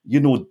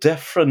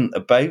 different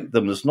about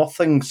them. There's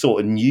nothing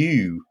sort of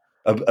new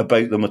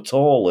about them at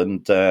all.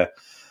 And it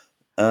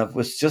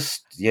was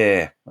just,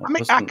 I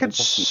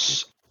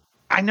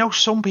know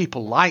some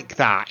people like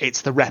that.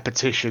 It's the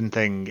repetition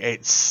thing.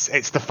 It's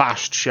the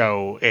fast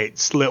show.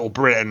 It's Little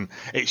Britain.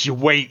 It's you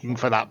waiting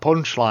for that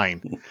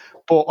punchline.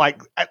 But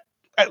like,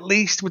 at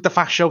least with the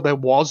fast show, there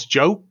was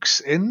jokes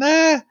in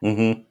there.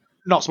 Mm-hmm.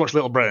 Not so much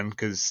Little Britain,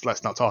 because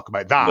let's not talk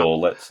about that. No,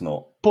 let's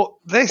not. But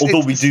this,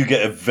 although we do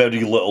get a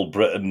very Little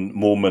Britain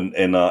moment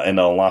in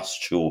our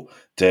last show,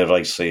 dare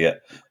I say it?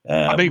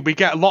 I mean, we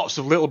get lots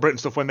of Little Britain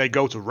stuff when they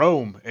go to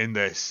Rome in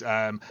this.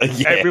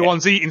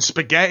 Everyone's eating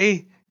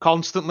spaghetti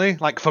constantly.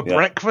 Like for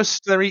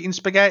breakfast, they're eating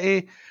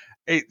spaghetti.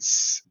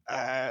 It's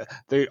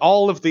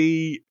all of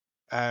the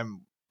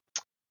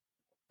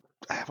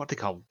what they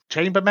call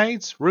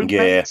chambermaids,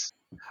 roommaids,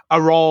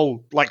 are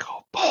all like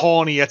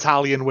horny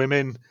Italian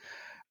women.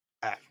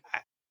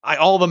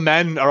 All the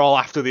men are all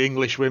after the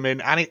English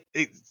women, and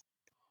it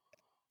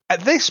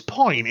at this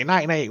point in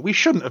 1980, we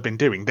shouldn't have been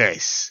doing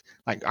this.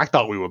 Like, I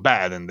thought we were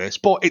better than this,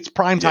 but it's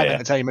primetime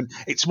entertainment.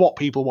 It's what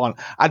people want.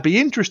 I'd be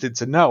interested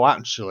to know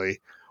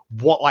actually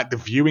what like the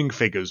viewing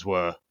figures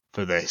were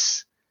for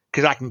this,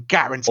 because I can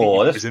guarantee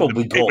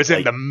it was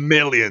in the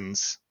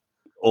millions.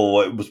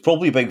 Oh, it was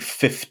probably about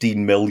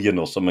 15 million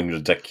or something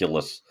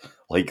ridiculous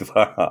like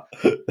that.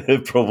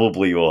 It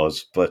probably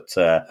was. But,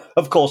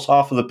 of course,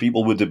 half of the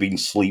people would have been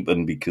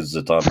sleeping because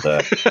they'd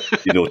had,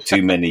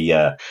 too many,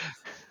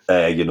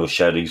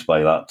 sherries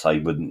by that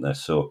time, wouldn't they?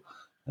 So,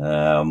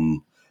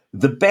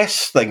 the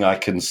best thing I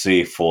can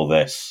say for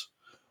this,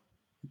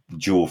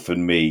 Joe, for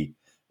me,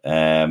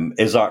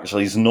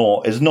 is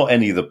not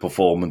any of the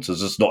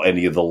performances, it's not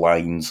any of the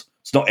lines,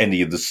 it's not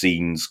any of the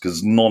scenes,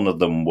 because none of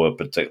them were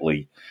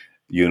particularly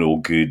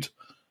good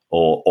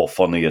or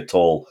funny at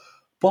all.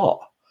 But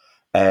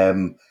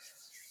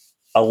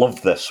I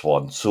love this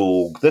one.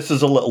 So this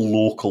is a little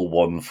local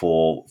one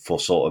for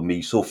sort of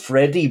me. So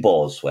Freddie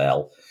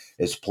Boswell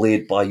is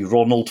played by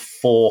Ronald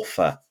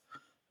Forfer.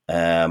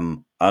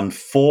 And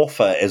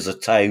Forfer is a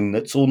town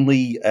that's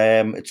only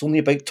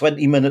about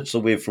 20 minutes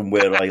away from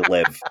where I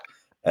live.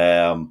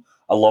 I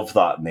love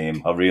that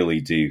name. I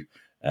really do.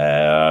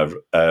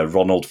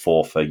 Ronald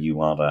Forfer, you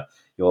are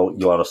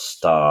a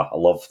star. I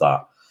love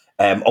that.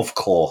 Of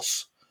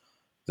course,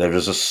 there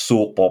is a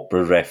soap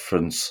opera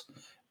reference.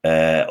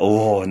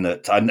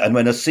 And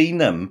when I seen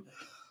him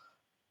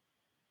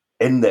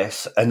in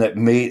this, and it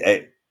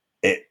made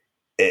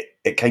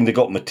it kind of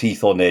got my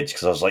teeth on edge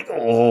because I was like,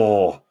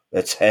 oh,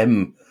 it's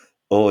him.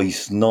 Oh,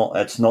 it's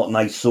not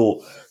nice.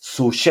 So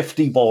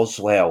Shifty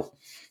Boswell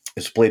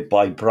is played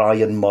by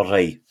Brian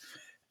Murray,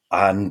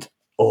 and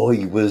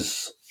he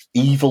was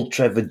evil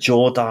Trevor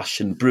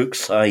Jordache in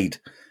Brookside.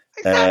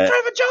 Is that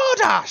Trevor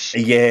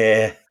Jordache?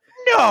 Yeah.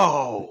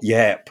 No.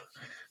 Yep.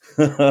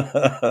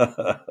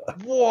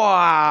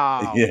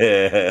 Wow.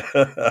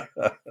 Yeah.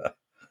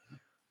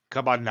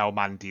 Come on now,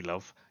 Mandy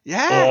Love.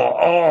 Yeah.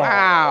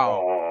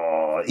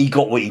 Wow. He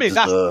got what he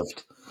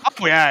deserved.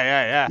 Oh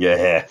yeah.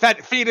 Yeah.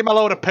 Feed him a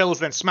load of pills,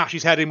 then smash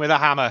his head in with a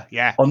hammer.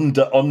 Yeah.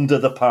 Under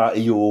the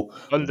patio.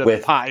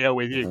 The patio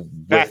with you.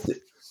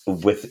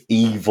 With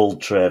evil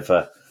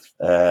Trevor.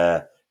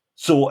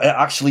 So it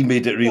actually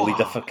made it really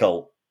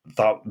difficult.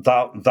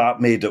 That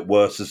made it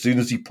worse. As soon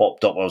as he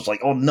popped up, I was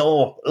like, "Oh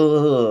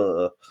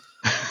no!"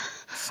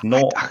 It's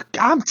not.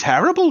 I'm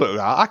terrible at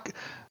that.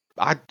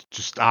 I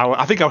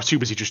think I was too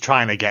busy just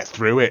trying to get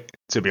through it.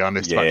 To be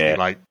honest, yeah.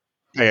 Like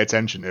pay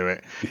attention to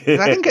it. 'Cause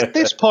I think at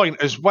this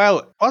point as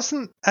well,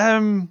 wasn't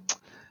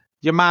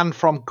your man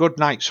from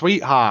Goodnight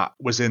Sweetheart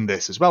was in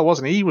this as well,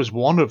 wasn't he? He was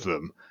one of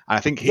them. And I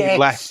think he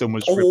left and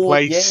was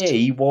replaced. Yeah,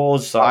 he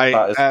was.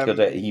 That is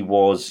correct. He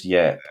was,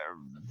 yeah.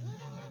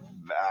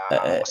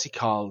 What's he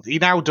called? He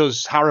now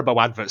does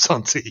Haribo adverts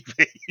on TV.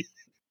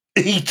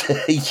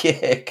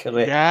 Yeah,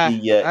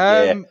 correct.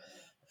 Yeah.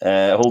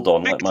 Hold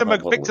on.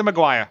 Victor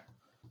Maguire.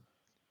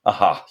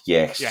 Aha,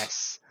 yes.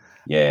 Yes.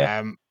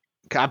 Yeah.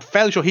 I'm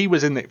fairly sure he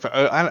was in it.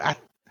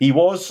 He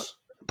was.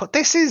 But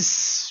this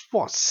is,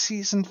 what,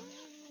 season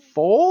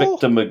 4?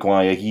 Victor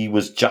Maguire, he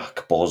was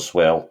Jack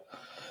Boswell.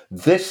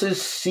 This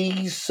is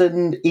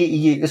season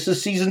 88. This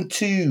is season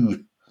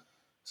 2.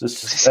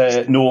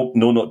 No,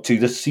 not 2.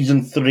 This is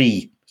season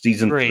 3.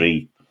 Season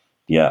 3.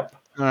 Yep.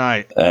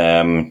 Right.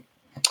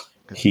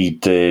 He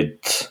did.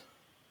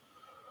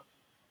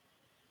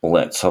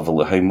 Let's have a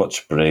look. How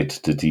much bread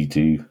did he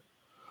do?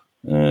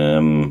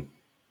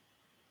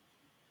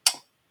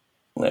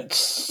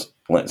 Let's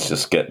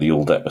just get the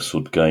old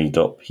episode guide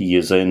up. He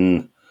is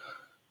in.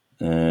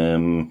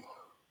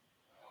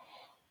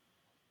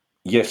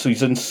 Yeah, so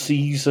he's in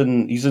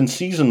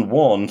season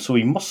 1. So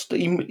he must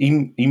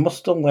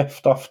have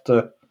left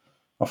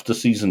after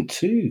season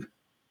 2.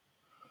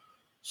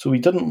 So he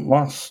didn't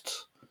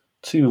last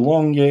too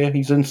long. Yeah,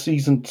 he's in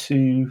season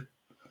 2.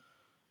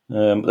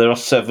 There are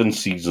 7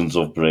 seasons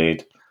of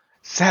Braid.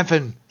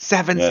 7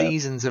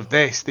 seasons of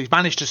this. They've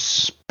managed to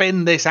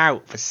spin this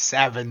out for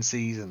 7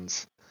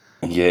 seasons.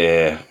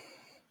 Yeah.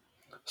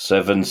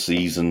 7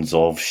 seasons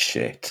of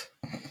shit.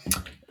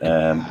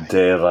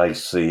 Dare I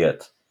say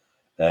it.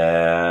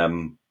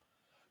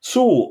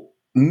 So,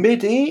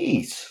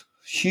 mid-80s.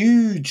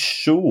 Huge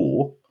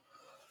show.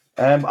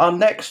 Our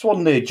next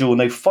one there, Joe.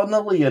 Now,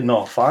 funnily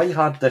enough, I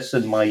had this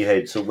in my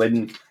head. So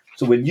when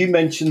you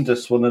mentioned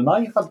this one, and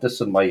I had this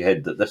in my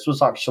head that this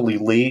was actually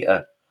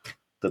later.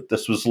 That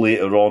this was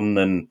later on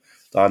than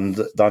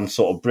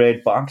sort of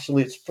Bread, but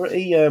actually it's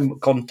pretty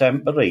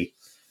contemporary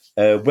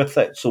with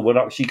it. So we're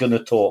actually going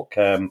to talk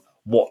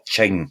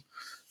Watching,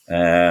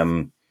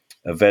 a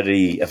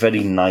very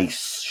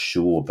nice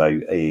show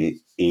about a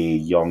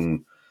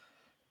young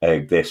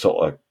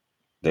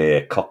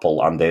their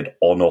couple and their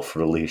on-off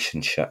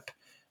relationship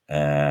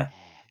in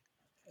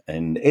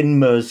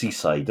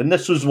Merseyside. And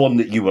this was one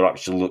that you were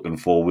actually looking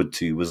forward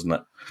to, wasn't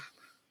it?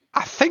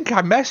 I think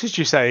I messaged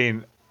you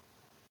saying,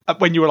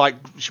 when you were like,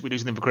 should we do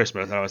something for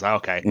Christmas? And I was like,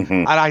 okay. Mm-hmm.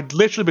 And I'd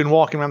literally been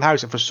walking around the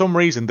house, and for some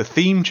reason, the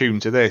theme tune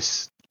to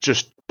this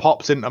just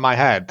popped into my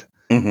head.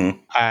 Mm-hmm.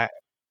 And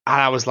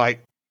I was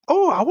like,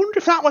 oh, I wonder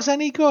if that was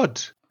any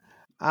good.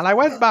 And I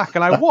went back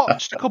and I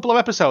watched a couple of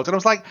episodes, and I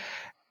was like,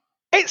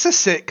 it's a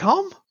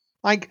sitcom.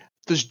 Like,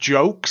 there's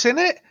jokes in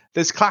it.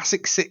 There's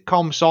classic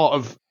sitcom sort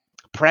of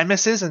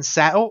premises and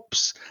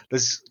setups.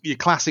 There's your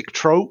classic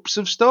tropes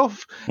of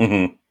stuff.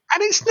 Mm-hmm.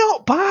 And it's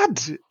not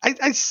bad.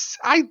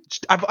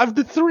 Of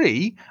the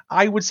 3,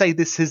 I would say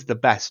this is the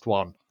best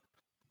one.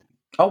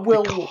 I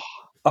will.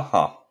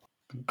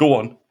 Go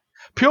on.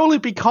 Purely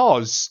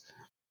because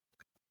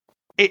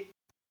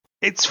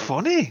it's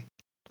funny.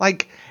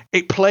 Like,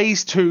 it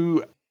plays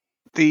to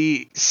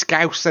the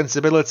Scouse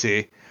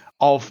sensibility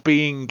of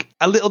being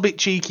a little bit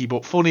cheeky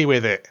but funny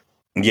with it.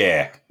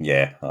 Yeah.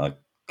 I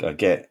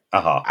get.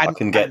 I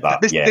can get that.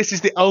 This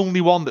is the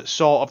only one that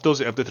sort of does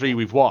it of the 3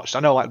 we've watched.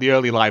 I know, like, the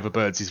early Liver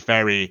Birds is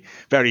very,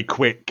 very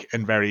quick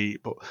and very,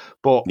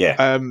 but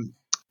yeah.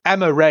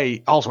 Emma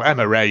Ray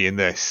in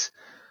this.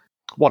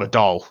 What a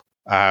doll.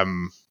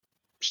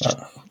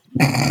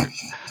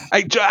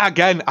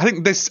 Again, I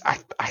think this.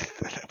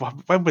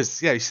 When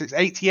was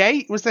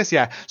 88? Was this?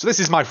 Yeah. So this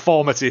is my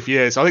formative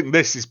years. I think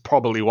this is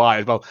probably why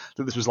as well.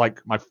 That this was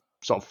like my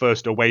sort of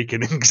first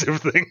awakenings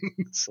of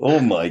things. Oh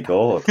my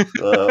god.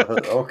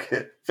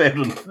 Okay, fair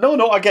enough.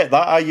 No, I get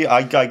that.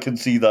 I can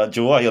see that,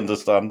 Joe. I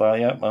understand that.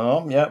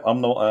 Yeah.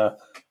 I'm not. I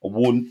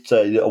won't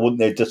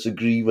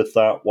disagree with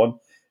that one.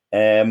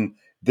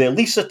 The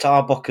Lisa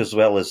Tarbuck as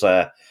well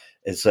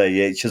she's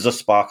a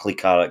sparkly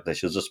character.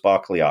 She's a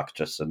sparkly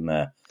actress,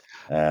 and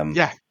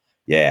yeah.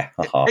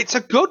 It's a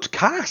good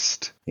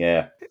cast.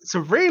 Yeah, it's a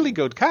really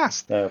good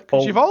cast.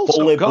 Paul, you've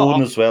also Paul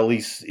got as well.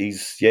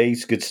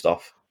 He's good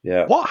stuff.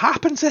 Yeah. What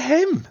happened to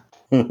him?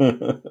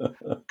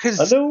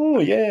 Because I know,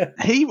 yeah,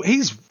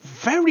 he's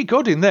very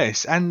good in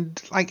this,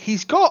 and like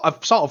he's got a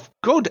sort of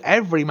good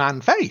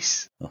everyman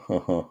face.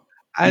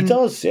 And he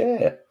does,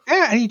 yeah.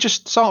 Yeah, and he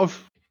just sort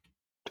of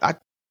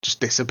just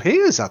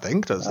disappears, I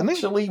think, doesn't he?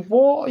 Actually,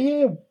 what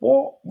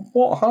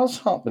has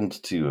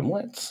happened to him?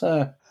 Let's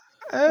have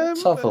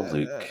a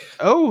look.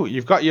 Oh,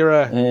 you've got your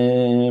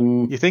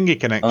thingy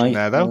connection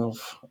there, though.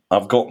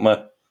 I've got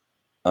my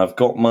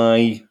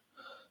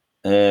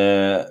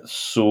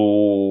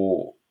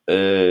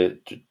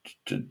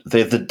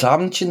the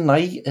Damned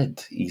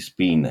United he's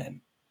been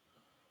in.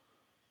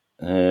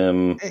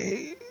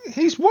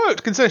 He's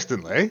worked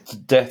consistently.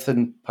 Death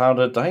in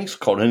Paradise,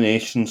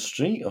 Coronation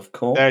Street, of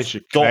course. There's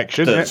your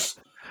connection.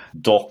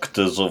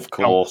 doctors, of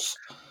course.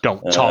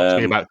 Don't talk to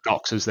me about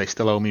doctors. They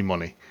still owe me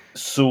money.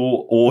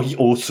 So,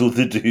 so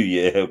they do,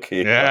 yeah.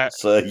 Okay,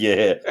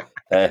 Yeah.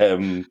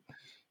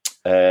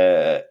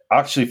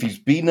 Actually, if he's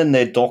been in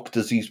their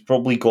doctors, he's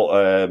probably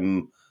got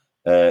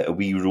a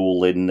wee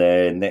role in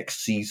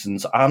next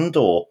season's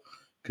Andor,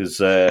 because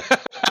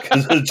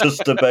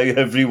just about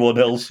everyone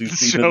else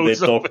who's been in their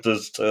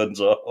doctors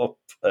turns up.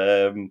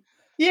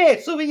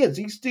 So he is.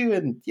 He's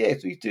doing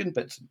bits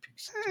and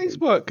pieces. He's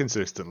worked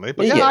consistently,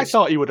 but I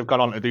thought he would have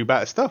gone on to do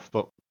better stuff.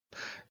 But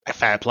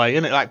fair play,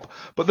 isn't it?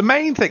 But the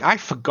main thing I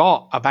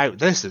forgot about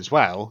this as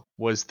well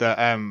was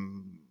that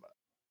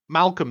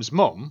Malcolm's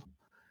mum.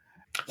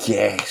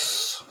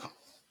 Yes.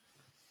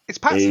 It's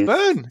Patsy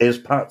Byrne. Is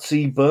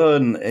Patsy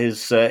Byrne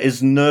is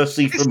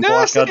Nursey from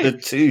Blackadder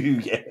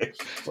 2? Yes.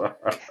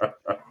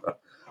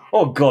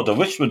 Oh God, I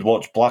wish we'd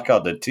watch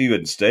Blackadder 2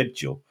 instead,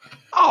 Joe.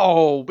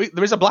 Oh,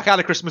 there is a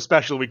Blackadder Christmas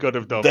special we could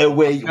have done.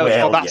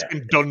 That's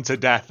been done to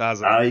death,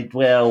 hasn't it?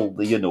 Who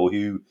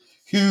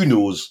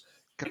knows?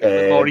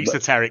 More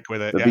esoteric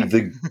with it.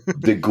 Maybe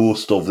the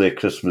ghost of their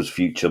Christmas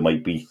future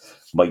might be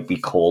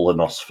calling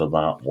us for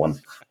that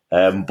one.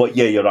 But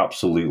yeah, you're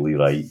absolutely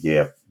right.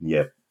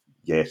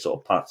 Yeah, sort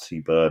of Patsy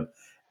Byrne.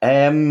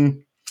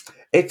 It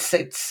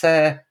is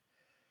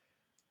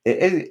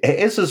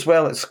as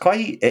well. It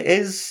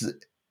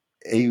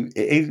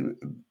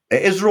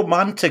is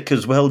romantic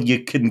as well.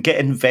 You can get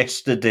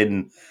invested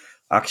in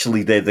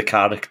actually the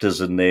characters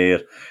and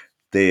their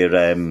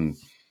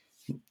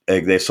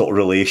sort of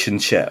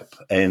relationship,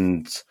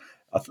 and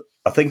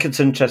I think it's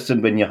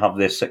interesting when you have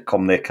their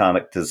sitcom, their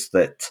characters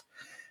that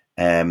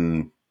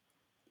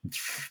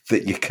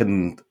you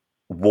can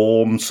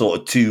warm sort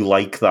of to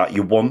like that.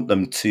 You want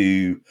them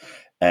to,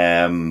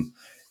 you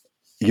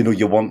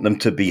want them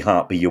to be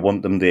happy. You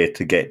want them there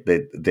to get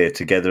there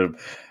together.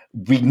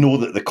 We know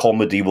that the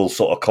comedy will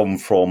sort of come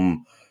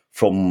from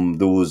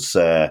those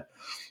sort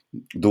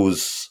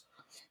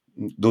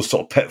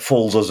of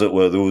pitfalls, as it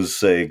were, those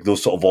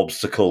sort of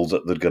obstacles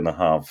that they're going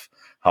to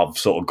have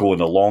sort of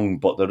going along.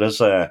 But that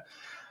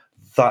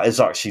is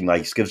actually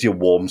nice. Gives you a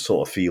warm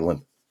sort of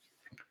feeling.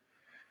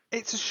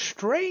 It's a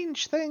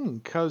strange thing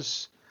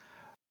because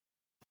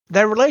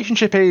their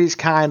relationship is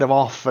kind of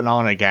off and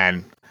on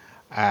again,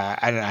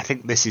 and I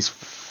think this is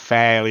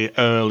fairly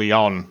early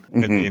on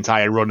in the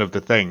entire run of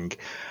the thing,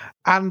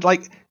 and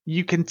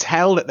you can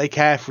tell that they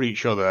care for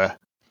each other,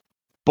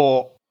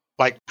 but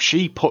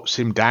she puts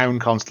him down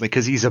constantly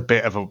because he's a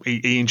bit of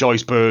he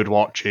enjoys bird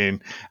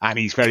watching and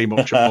he's very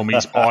much a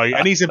mummy's boy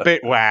and he's a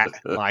bit wet,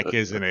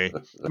 isn't he?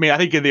 I mean, I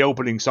think in the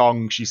opening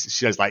song she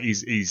says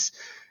he's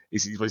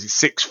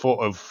 6 foot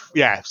of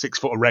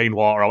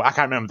rainwater. I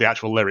can't remember the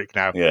actual lyric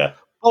now. Yeah,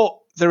 but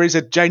there is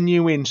a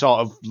genuine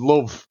sort of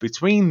love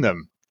between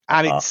them,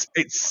 and it's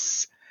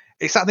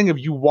that thing of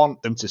you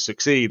want them to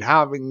succeed.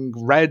 Having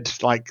read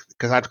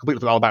because I'd completely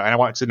forgot all about it, and I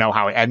wanted to know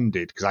how it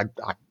ended because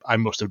I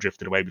must have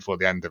drifted away before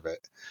the end of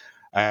it.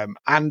 And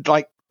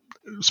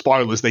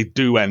spoilers, they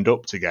do end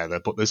up together,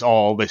 but there's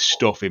all this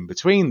stuff in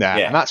between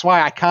there, and that's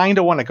why I kind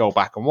of want to go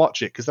back and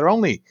watch it because they're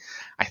only,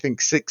 I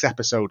think, 6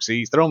 episodes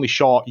each. They're only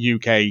short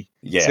UK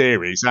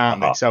series,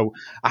 aren't they? So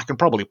I can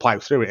probably plow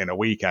through it in a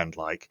weekend,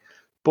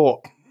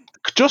 but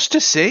just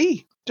to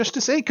see,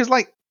 because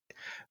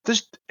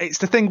it's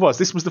the thing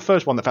this was the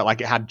first one that felt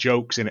like it had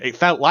jokes in it. It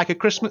felt like a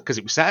Christmas because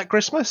it was set at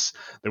Christmas.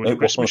 There was a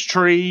Christmas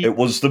tree. It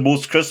was the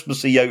most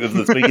Christmassy out of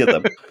the 3 of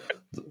them.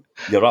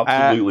 You're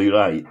absolutely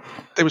right.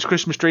 There was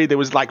Christmas tree. There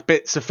was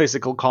bits of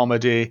physical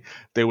comedy.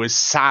 There was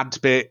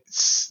sad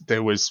bits.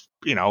 There was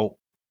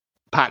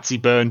Patsy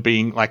Byrne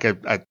being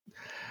the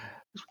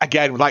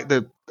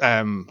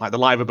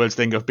Liver Birds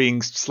thing of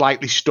being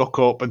slightly stuck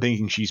up and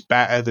thinking she's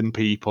better than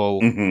people,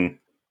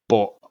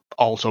 but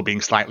also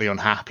being slightly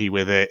unhappy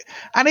with it.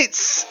 And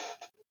it's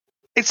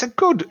a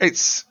good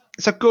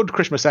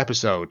Christmas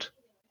episode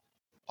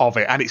of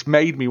it, and it's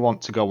made me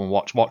want to go and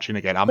watching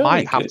again. I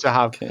might have to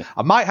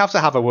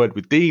have a word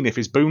with Dean if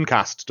his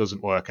Booncast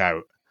doesn't work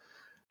out.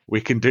 We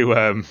can do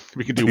watching.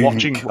 We can do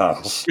watching.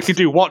 That's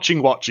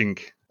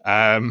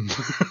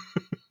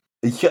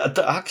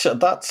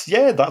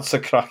a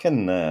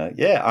cracking. And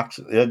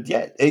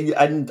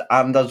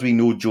as we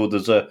know, Joe,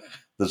 there's a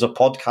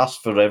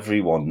podcast for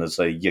everyone.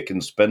 You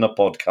can spin a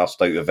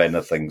podcast out of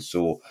anything.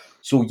 So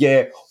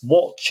yeah,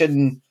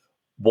 watching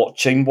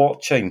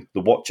the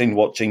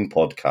watching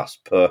podcast,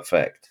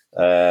 perfect.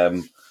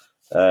 And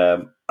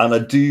I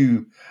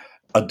do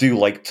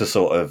like to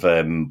sort of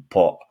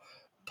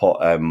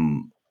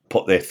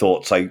put their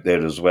thoughts out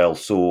there as well.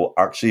 So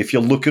actually, if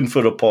you're looking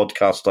for a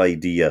podcast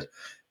idea,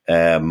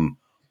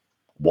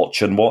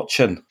 watching.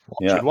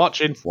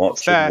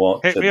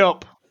 Hit me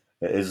up.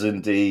 It is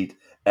indeed.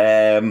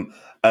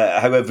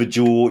 However,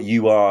 Joe,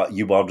 you are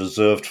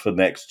reserved for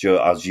next year,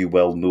 as you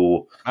well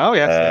know. Oh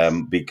yes.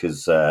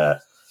 Because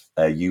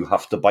you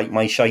have to bite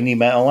my shiny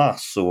metal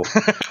ass. So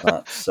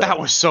that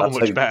was so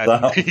much better.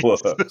 That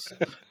works.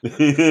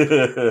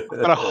 I've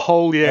got a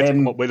whole year to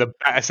come up with a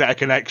better set of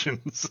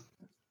connections.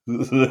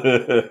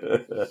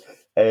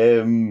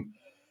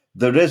 There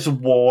is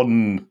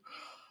one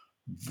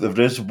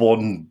there is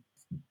one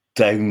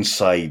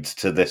downside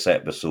to this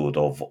episode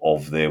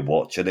of their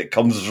watch, and it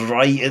comes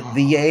right at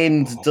the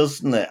end,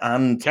 doesn't it?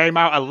 And came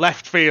out of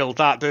left field,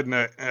 that didn't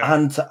it?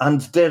 Yeah.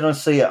 and dare I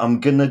say it, I'm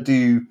gonna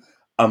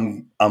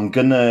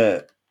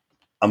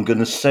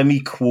semi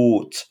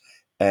quote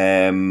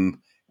another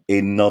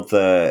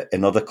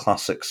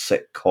classic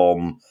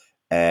sitcom,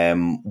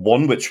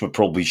 one which we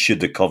probably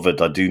should have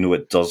covered. I do know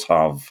it does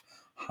have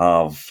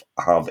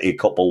a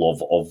couple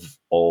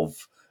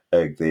of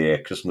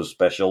the Christmas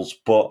specials,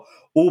 but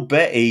oh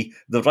Betty,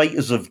 the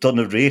writers have done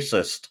a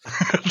racist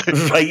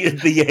right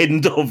at the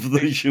end of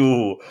the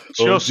show.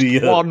 Just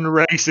one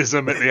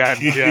racism at the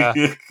end, yeah.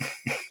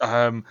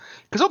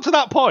 Because up to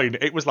that point,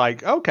 it was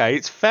like, okay,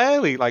 it's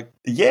fairly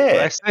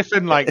aggressive,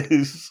 and like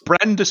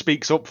Brenda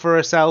speaks up for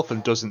herself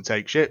and doesn't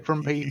take shit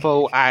from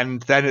people,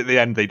 and then at the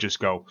end they just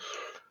go,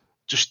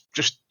 just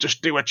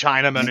do a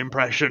Chinaman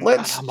impression.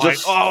 Let's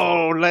just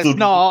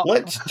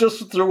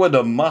throw in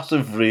a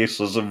massive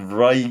racism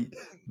right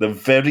the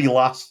very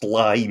last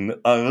line.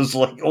 I was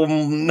like, oh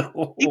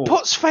no. He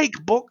puts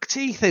fake buck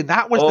teeth in.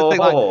 That was the thing.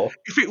 Like,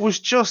 if it was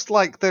just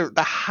like the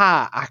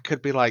hat, I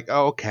could be like,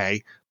 oh,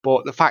 okay.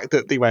 But the fact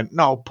that they went,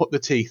 no, put the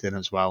teeth in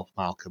as well,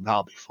 Malcolm.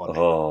 That'll be funny.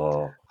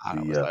 Oh, and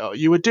I was like, oh,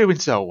 you were doing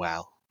so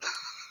well.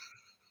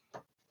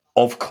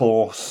 Of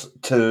course,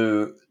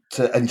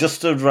 and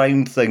just to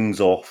round things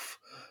off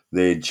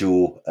there,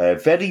 Joe,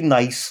 very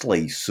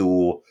nicely.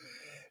 So,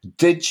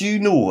 did you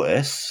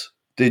notice?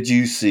 Did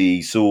you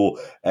see? So,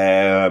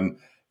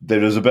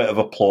 there is a bit of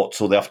a plot.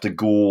 So they have to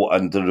go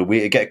and they're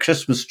away to get a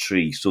Christmas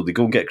tree. So they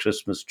go and get a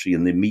Christmas tree,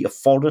 and they meet a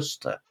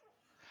forester.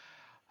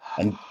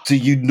 And do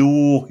you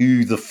know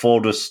who the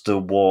forester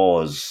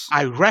was?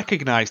 I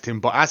recognised him,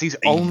 but as he's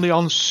only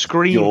on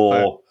screen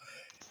for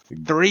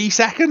 3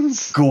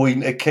 seconds,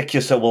 going to kick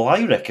yourself. Well,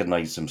 I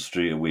recognise him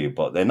straight away,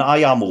 but then I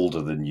am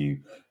older than you.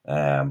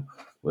 And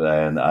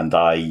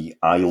I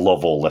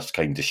love all this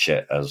kind of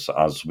shit,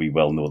 as we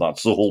well know.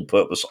 That's the whole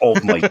purpose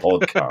of my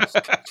podcast.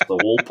 That's the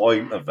whole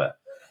point of it.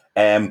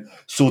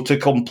 So to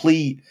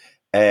complete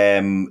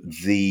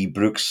the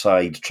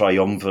Brookside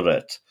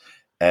triumvirate,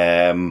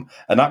 and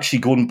actually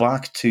going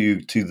back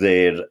to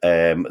their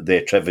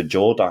Trevor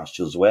Jordache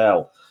as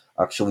well.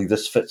 Actually,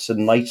 this fits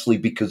in nicely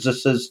because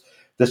this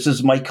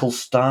is Michael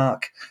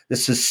Stark.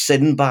 This is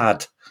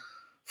Sinbad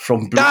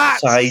from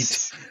Brookside.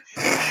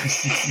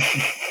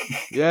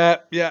 Yeah.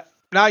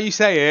 Now you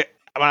say it,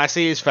 when I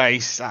see his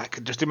face, I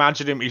can just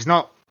imagine him. He's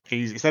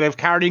instead of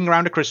carrying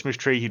around a Christmas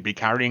tree, he'd be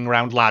carrying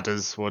around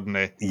ladders, wouldn't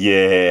he?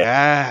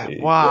 Yeah.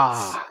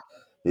 Wow.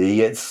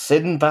 It's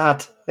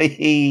Sinbad.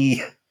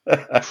 Yeah,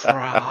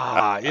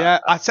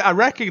 I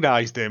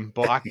recognised him,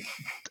 but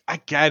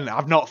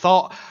I've not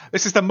thought.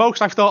 This is the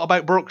most I've thought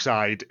about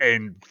Brookside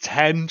in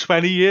 10,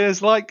 20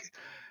 years,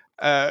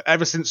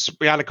 ever since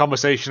we had a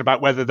conversation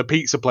about whether the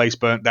pizza place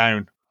burnt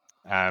down.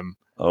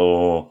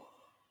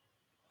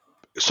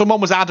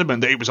 Someone was adamant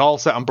that it was all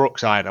set on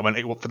Brookside. I went,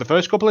 for the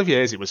first couple of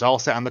years, it was all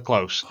set on the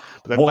Close.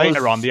 But then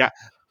later on, they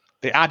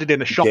added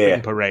in a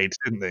shopping parade,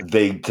 didn't they?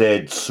 They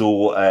did.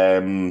 So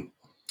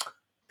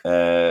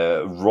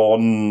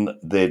Ron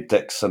the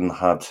Dixon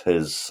had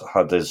his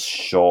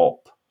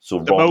shop. So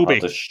Ron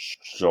had a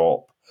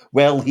shop.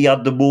 Well, he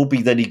had the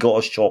Moby, then he got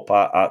a shop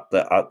at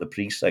the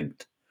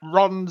precinct.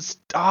 Ron's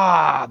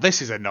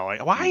this is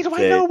annoying. Why do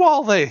I know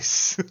all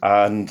this?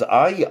 And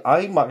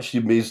I'm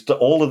actually amazed that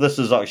all of this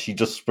is actually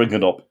just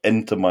springing up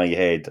into my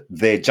head.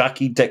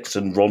 Jackie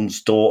Dixon,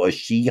 Ron's daughter,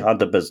 she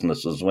had a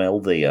business as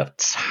well there.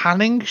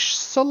 Tanning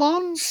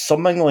salon?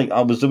 Something like,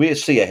 I was the way to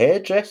say a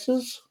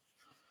hairdressers.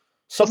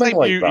 Something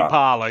like beauty that.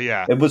 Parlor,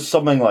 yeah. It was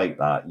something like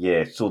that,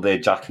 yeah. So they're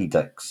Jackie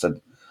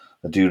Dixon.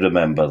 I do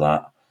remember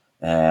that.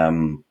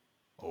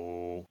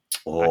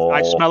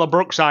 I smell a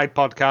Brookside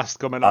podcast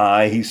coming up.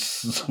 I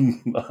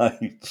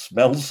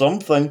smell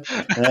something.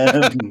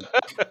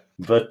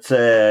 But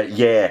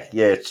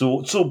yeah.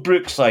 So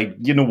Brookside,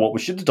 you know what? We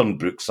should have done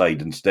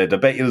Brookside instead. I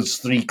bet there's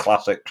 3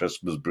 classic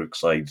Christmas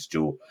Brooksides,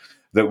 Joe,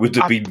 that would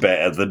have been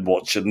better than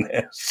watching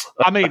this.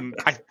 I mean,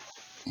 I'm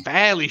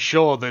fairly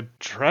sure the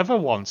Trevor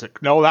wants it.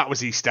 No, that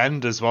was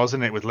EastEnders,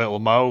 wasn't it, with Little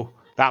Mo?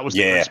 That was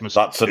the Christmas.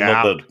 That's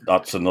another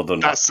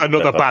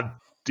bad.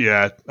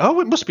 Yeah.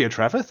 Oh, it must be a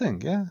Trevor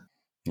thing. Yeah.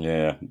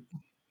 Yeah.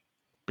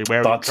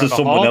 Beware. That's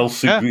someone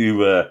else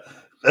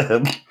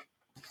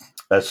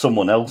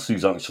someone else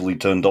who's actually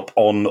turned up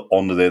on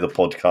the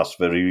podcast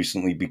very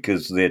recently,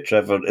 because their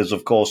Trevor is,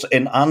 of course,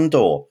 in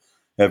Andor.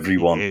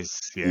 Everyone. He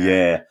is,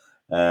 yeah.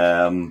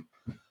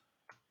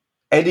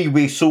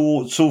 Anyway,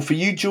 so for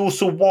you, Joe,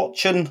 so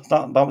watching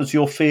that was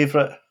your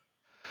favourite.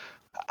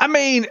 I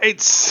mean,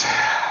 it's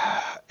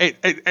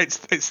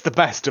the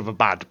best of a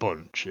bad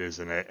bunch,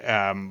 isn't it?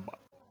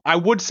 I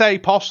would say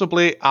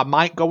possibly I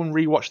might go and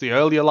rewatch the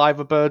earlier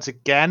Liver Birds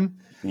again.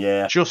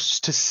 Yeah.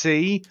 Just to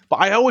see. But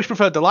I always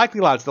preferred The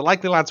Likely Lads. The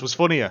Likely Lads was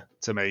funnier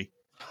to me.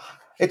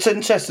 It's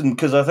interesting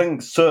because I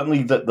think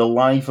certainly that the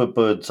Liver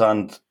Birds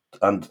and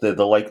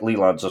the Likely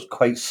Lads are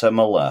quite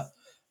similar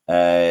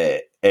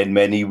in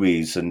many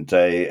ways. And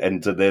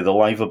the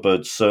Liver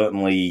Birds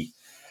certainly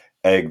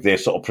they're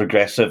sort of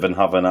progressive and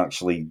having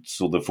actually,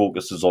 so the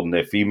focus is on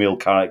their female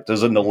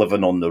characters and they're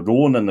living on their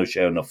own and they're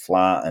sharing a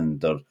flat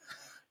and they're,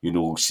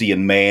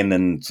 seeing men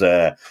and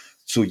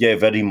so yeah,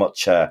 very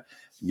much something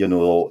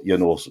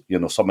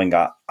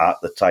at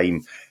the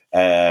time.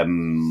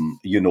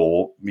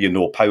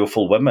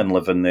 Powerful women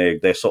living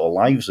their sort of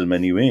lives in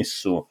many ways.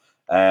 So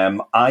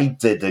I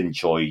did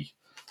enjoy.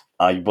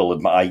 I will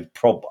admit,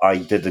 I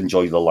did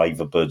enjoy the Live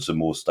of Birds the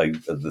most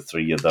out of the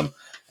three of them.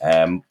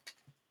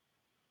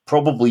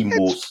 Probably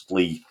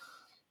mostly,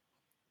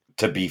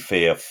 to be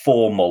fair,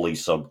 for Molly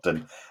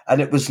Sugden.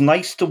 And it was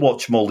nice to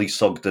watch Molly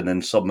Sugden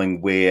in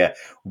something where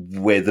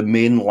the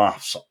main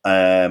laughs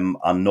are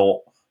not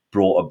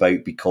brought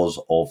about because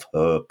of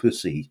her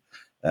pussy.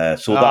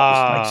 So that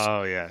was nice.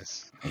 Oh,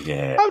 yes.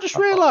 Yeah. I just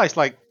realised,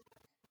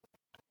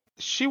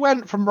 she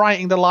went from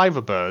writing The Live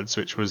of Birds,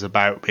 which was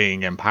about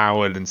being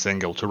empowered and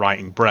single, to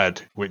writing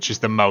Bread, which is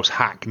the most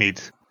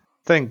hackneyed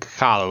thing,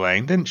 Carla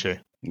Lane, didn't she?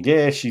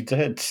 Yeah, she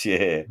did,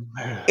 yeah.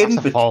 That's In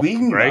a fall from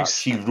between that, grace.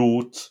 she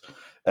wrote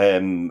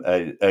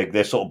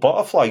their sort of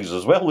Butterflies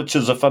as well, which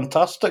is a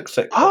fantastic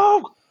sitcom.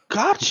 Oh,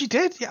 God, she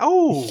did? Yeah.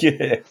 Oh,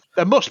 Yeah.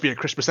 There must be a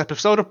Christmas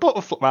episode of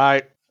Butterfly.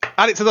 Right,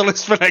 add it to the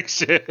list for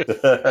next year.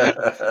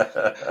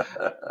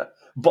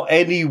 But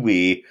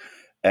anyway,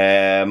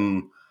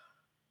 so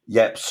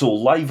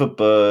Live of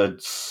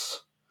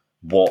Birds,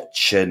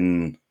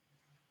 watching,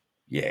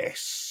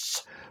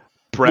 yes.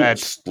 Bread.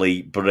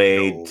 Mostly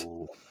Bread.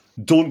 No.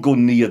 Don't go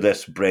near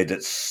this bread.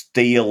 It's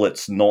stale.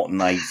 It's not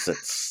nice.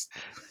 It's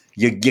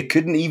you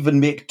couldn't even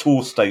make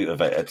toast out of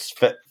it. It's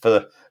fit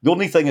for the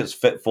only thing it's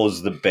fit for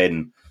is the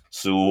bin.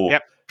 So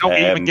Yep. Don't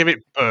even give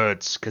it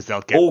birds because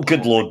they'll get. Oh,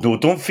 good Lord, no!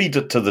 Don't feed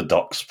it to the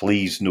ducks,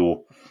 please.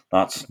 No,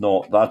 that's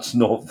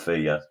not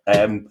fair.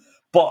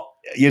 But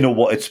you know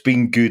what? It's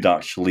been good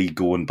actually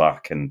going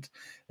back and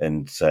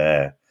doing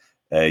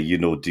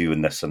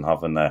this and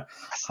having a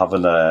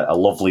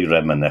lovely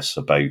reminisce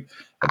about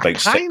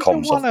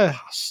sitcoms of the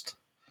past.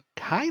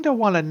 Kind of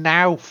want to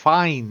now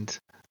find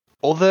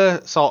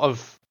other sort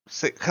of,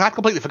 because I'd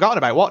completely forgotten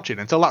about watching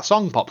until that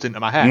song popped into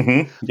my head.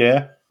 Mm-hmm,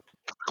 yeah,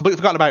 completely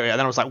forgotten about it, and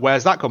then I was like,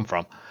 "Where's that come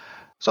from?"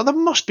 So there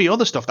must be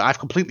other stuff that I've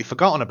completely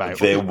forgotten about.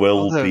 There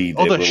will be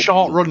other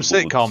short-run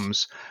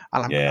sitcoms,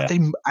 and yeah.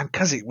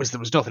 because there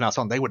was nothing else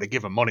on, they would have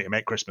given money to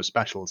make Christmas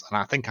specials, and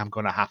I think I'm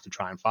going to have to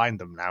try and find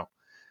them now,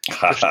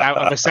 just out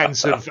of a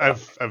sense of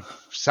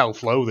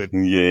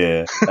self-loathing.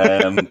 Yeah.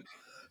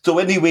 So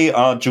anyway,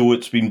 Joe,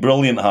 it's been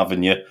brilliant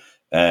having you.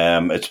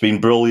 It's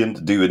been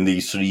brilliant doing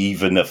these three,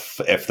 even if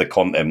the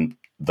content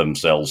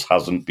themselves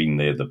hasn't been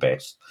the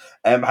best.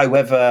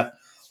 However,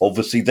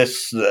 obviously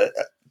this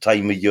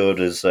time of year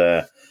is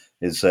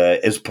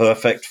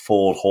perfect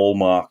for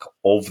Hallmark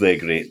of their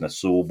greatness.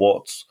 So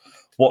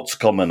what's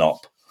coming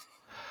up?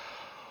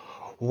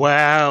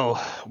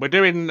 Well, we're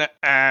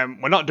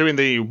not doing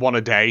the one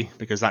a day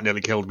because that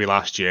nearly killed me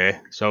last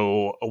year.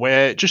 So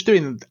we're just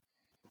doing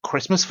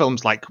Christmas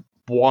films, like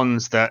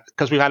ones that,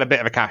 because we've had a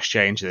bit of a cash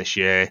change this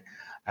year,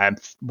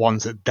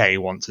 ones that they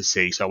want to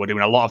see. So we're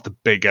doing a lot of the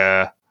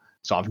bigger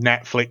sort of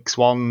Netflix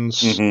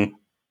ones,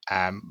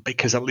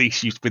 because at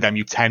least with them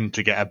you tend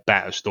to get a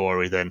better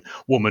story than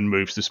woman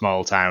moves to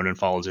small town and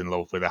falls in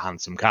love with a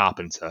handsome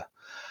carpenter,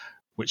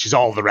 which is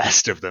all the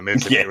rest of them,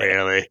 isn't it,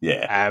 really?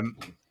 Yeah.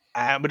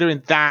 We're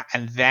doing that,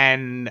 and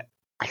then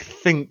I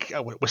think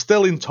we're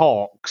still in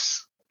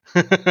talks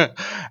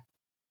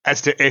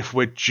as to if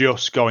we're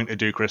just going to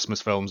do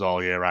Christmas films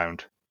all year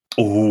round.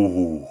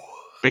 Oh,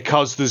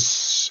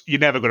 because you're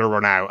never going to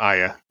run out, are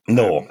you?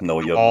 No,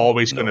 you're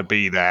always going to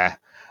be there,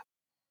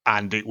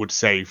 and it would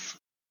save.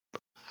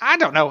 I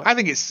don't know. I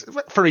think it's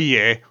for a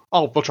year.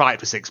 Oh, we'll try it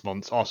for 6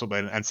 months or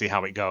something and see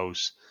how it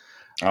goes.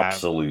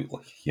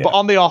 Absolutely. Yeah. But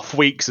on the off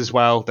weeks as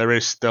well, there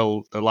is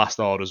still the Last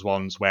Orders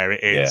ones where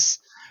it is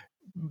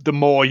the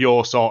more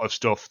your sort of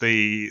stuff,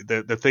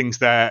 the things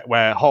there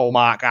where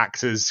Hallmark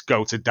actors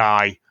go to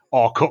die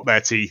or cut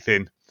their teeth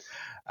in.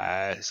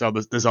 So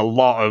there's a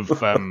lot of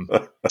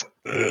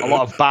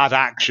bad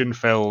action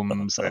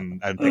films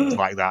and things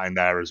like that in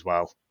there as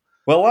well.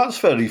 Well, that's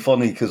very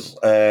funny because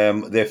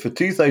there for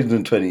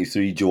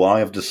 2023, Joe, I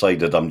have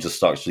decided I'm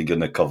just actually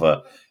going to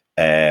cover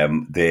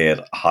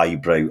their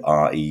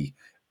highbrow RE,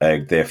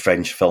 their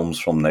French films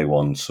from now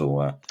on.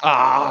 So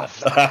I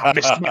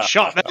missed my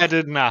shot there,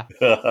 didn't I?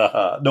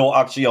 No,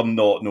 actually, I'm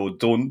not. No,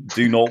 do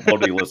not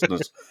worry,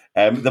 listeners.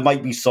 There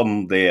might be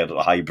some there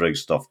highbrow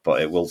stuff, but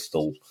it will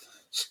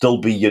still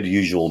be your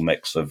usual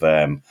mix of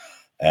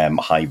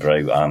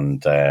highbrow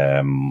and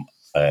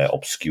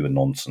obscure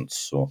nonsense.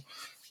 So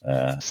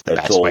it's the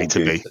best way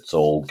to be. It's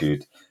all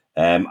good.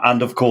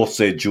 And of course,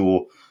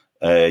 Joe,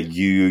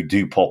 you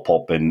do pop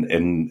up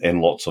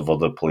in lots of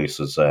other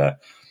places.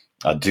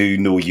 I do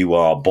know you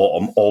are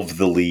bottom of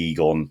the league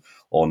on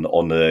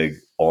the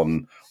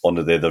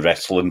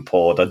wrestling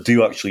pod. I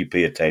do actually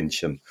pay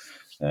attention.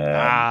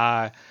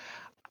 I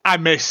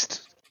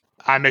missed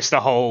a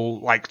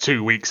whole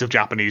 2 weeks of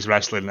Japanese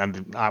wrestling,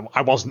 and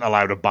I wasn't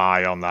allowed a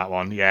buy on that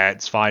one. Yeah,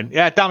 it's fine.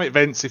 Yeah, damn it,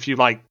 Vince. If you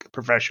like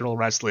professional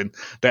wrestling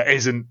that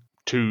isn't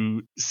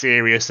too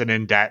serious and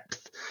in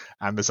depth.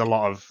 And there's a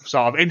lot of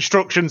sort of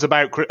instructions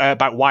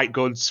about white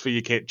goods for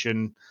your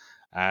kitchen.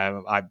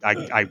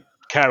 I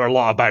care a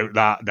lot about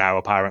that now.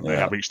 Apparently,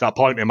 I've reached that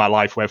point in my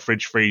life where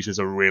fridge freezers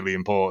are really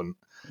important.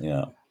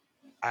 Yeah.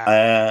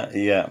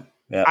 Yeah.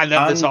 And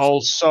then there's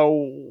also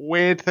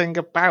weird thing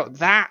about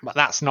that, but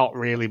that's not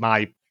really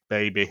my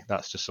baby.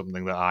 That's just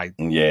something that I.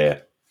 Yeah.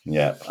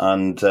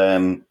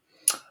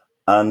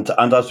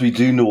 And as we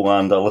do know,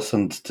 and I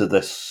listened to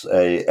this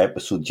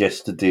episode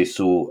yesterday.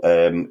 So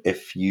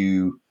if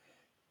you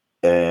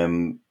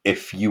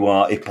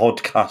are a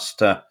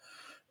podcaster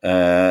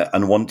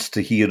and want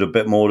to hear a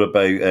bit more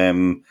about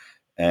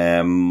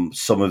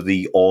some of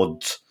the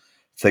odd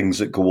things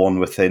that go on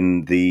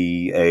within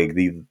the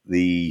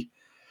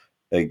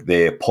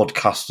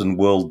podcasting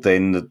world,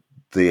 then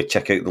they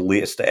check out the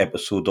latest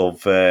episode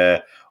of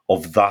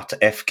That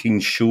F-King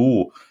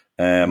Show.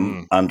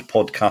 And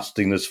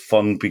podcasting is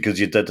fun because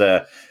you did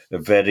a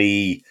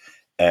very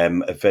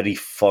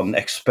fun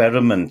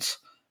experiment,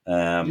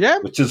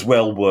 which is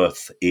well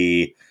worth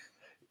a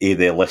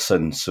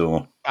listen.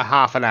 So a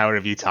half an hour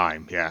of your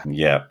time, yeah.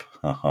 Yep.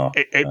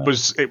 It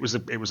was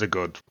a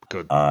good.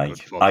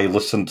 I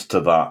listened to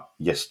that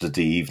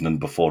yesterday evening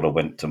before I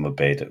went to my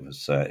bed. It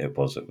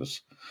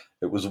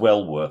was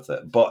well worth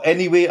it. But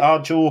anyway,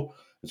 Arjo,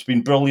 it's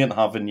been brilliant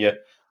having you.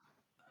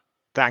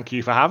 Thank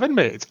you for having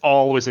me. It's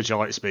always a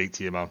joy to speak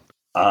to you, man.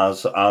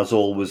 As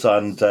always,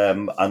 and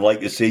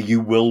like you say,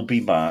 you will be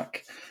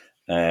back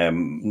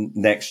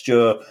next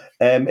year.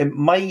 It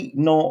might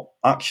not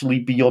actually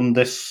be on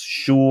this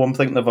show. I'm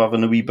thinking of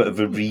having a wee bit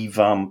of a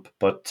revamp,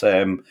 but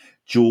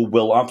Joe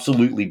will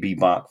absolutely be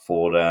back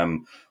for their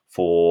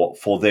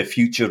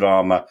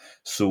Futurama.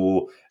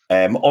 So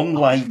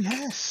unlike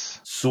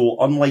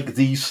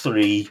these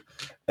three,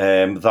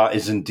 that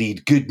is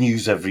indeed good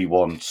news,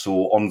 everyone.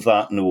 So on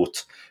that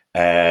note.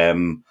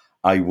 We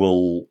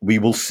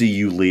will see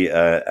you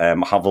later.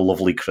 Have a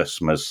lovely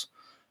Christmas,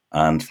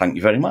 and thank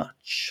you very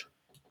much.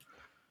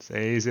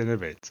 See you in a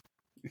bit.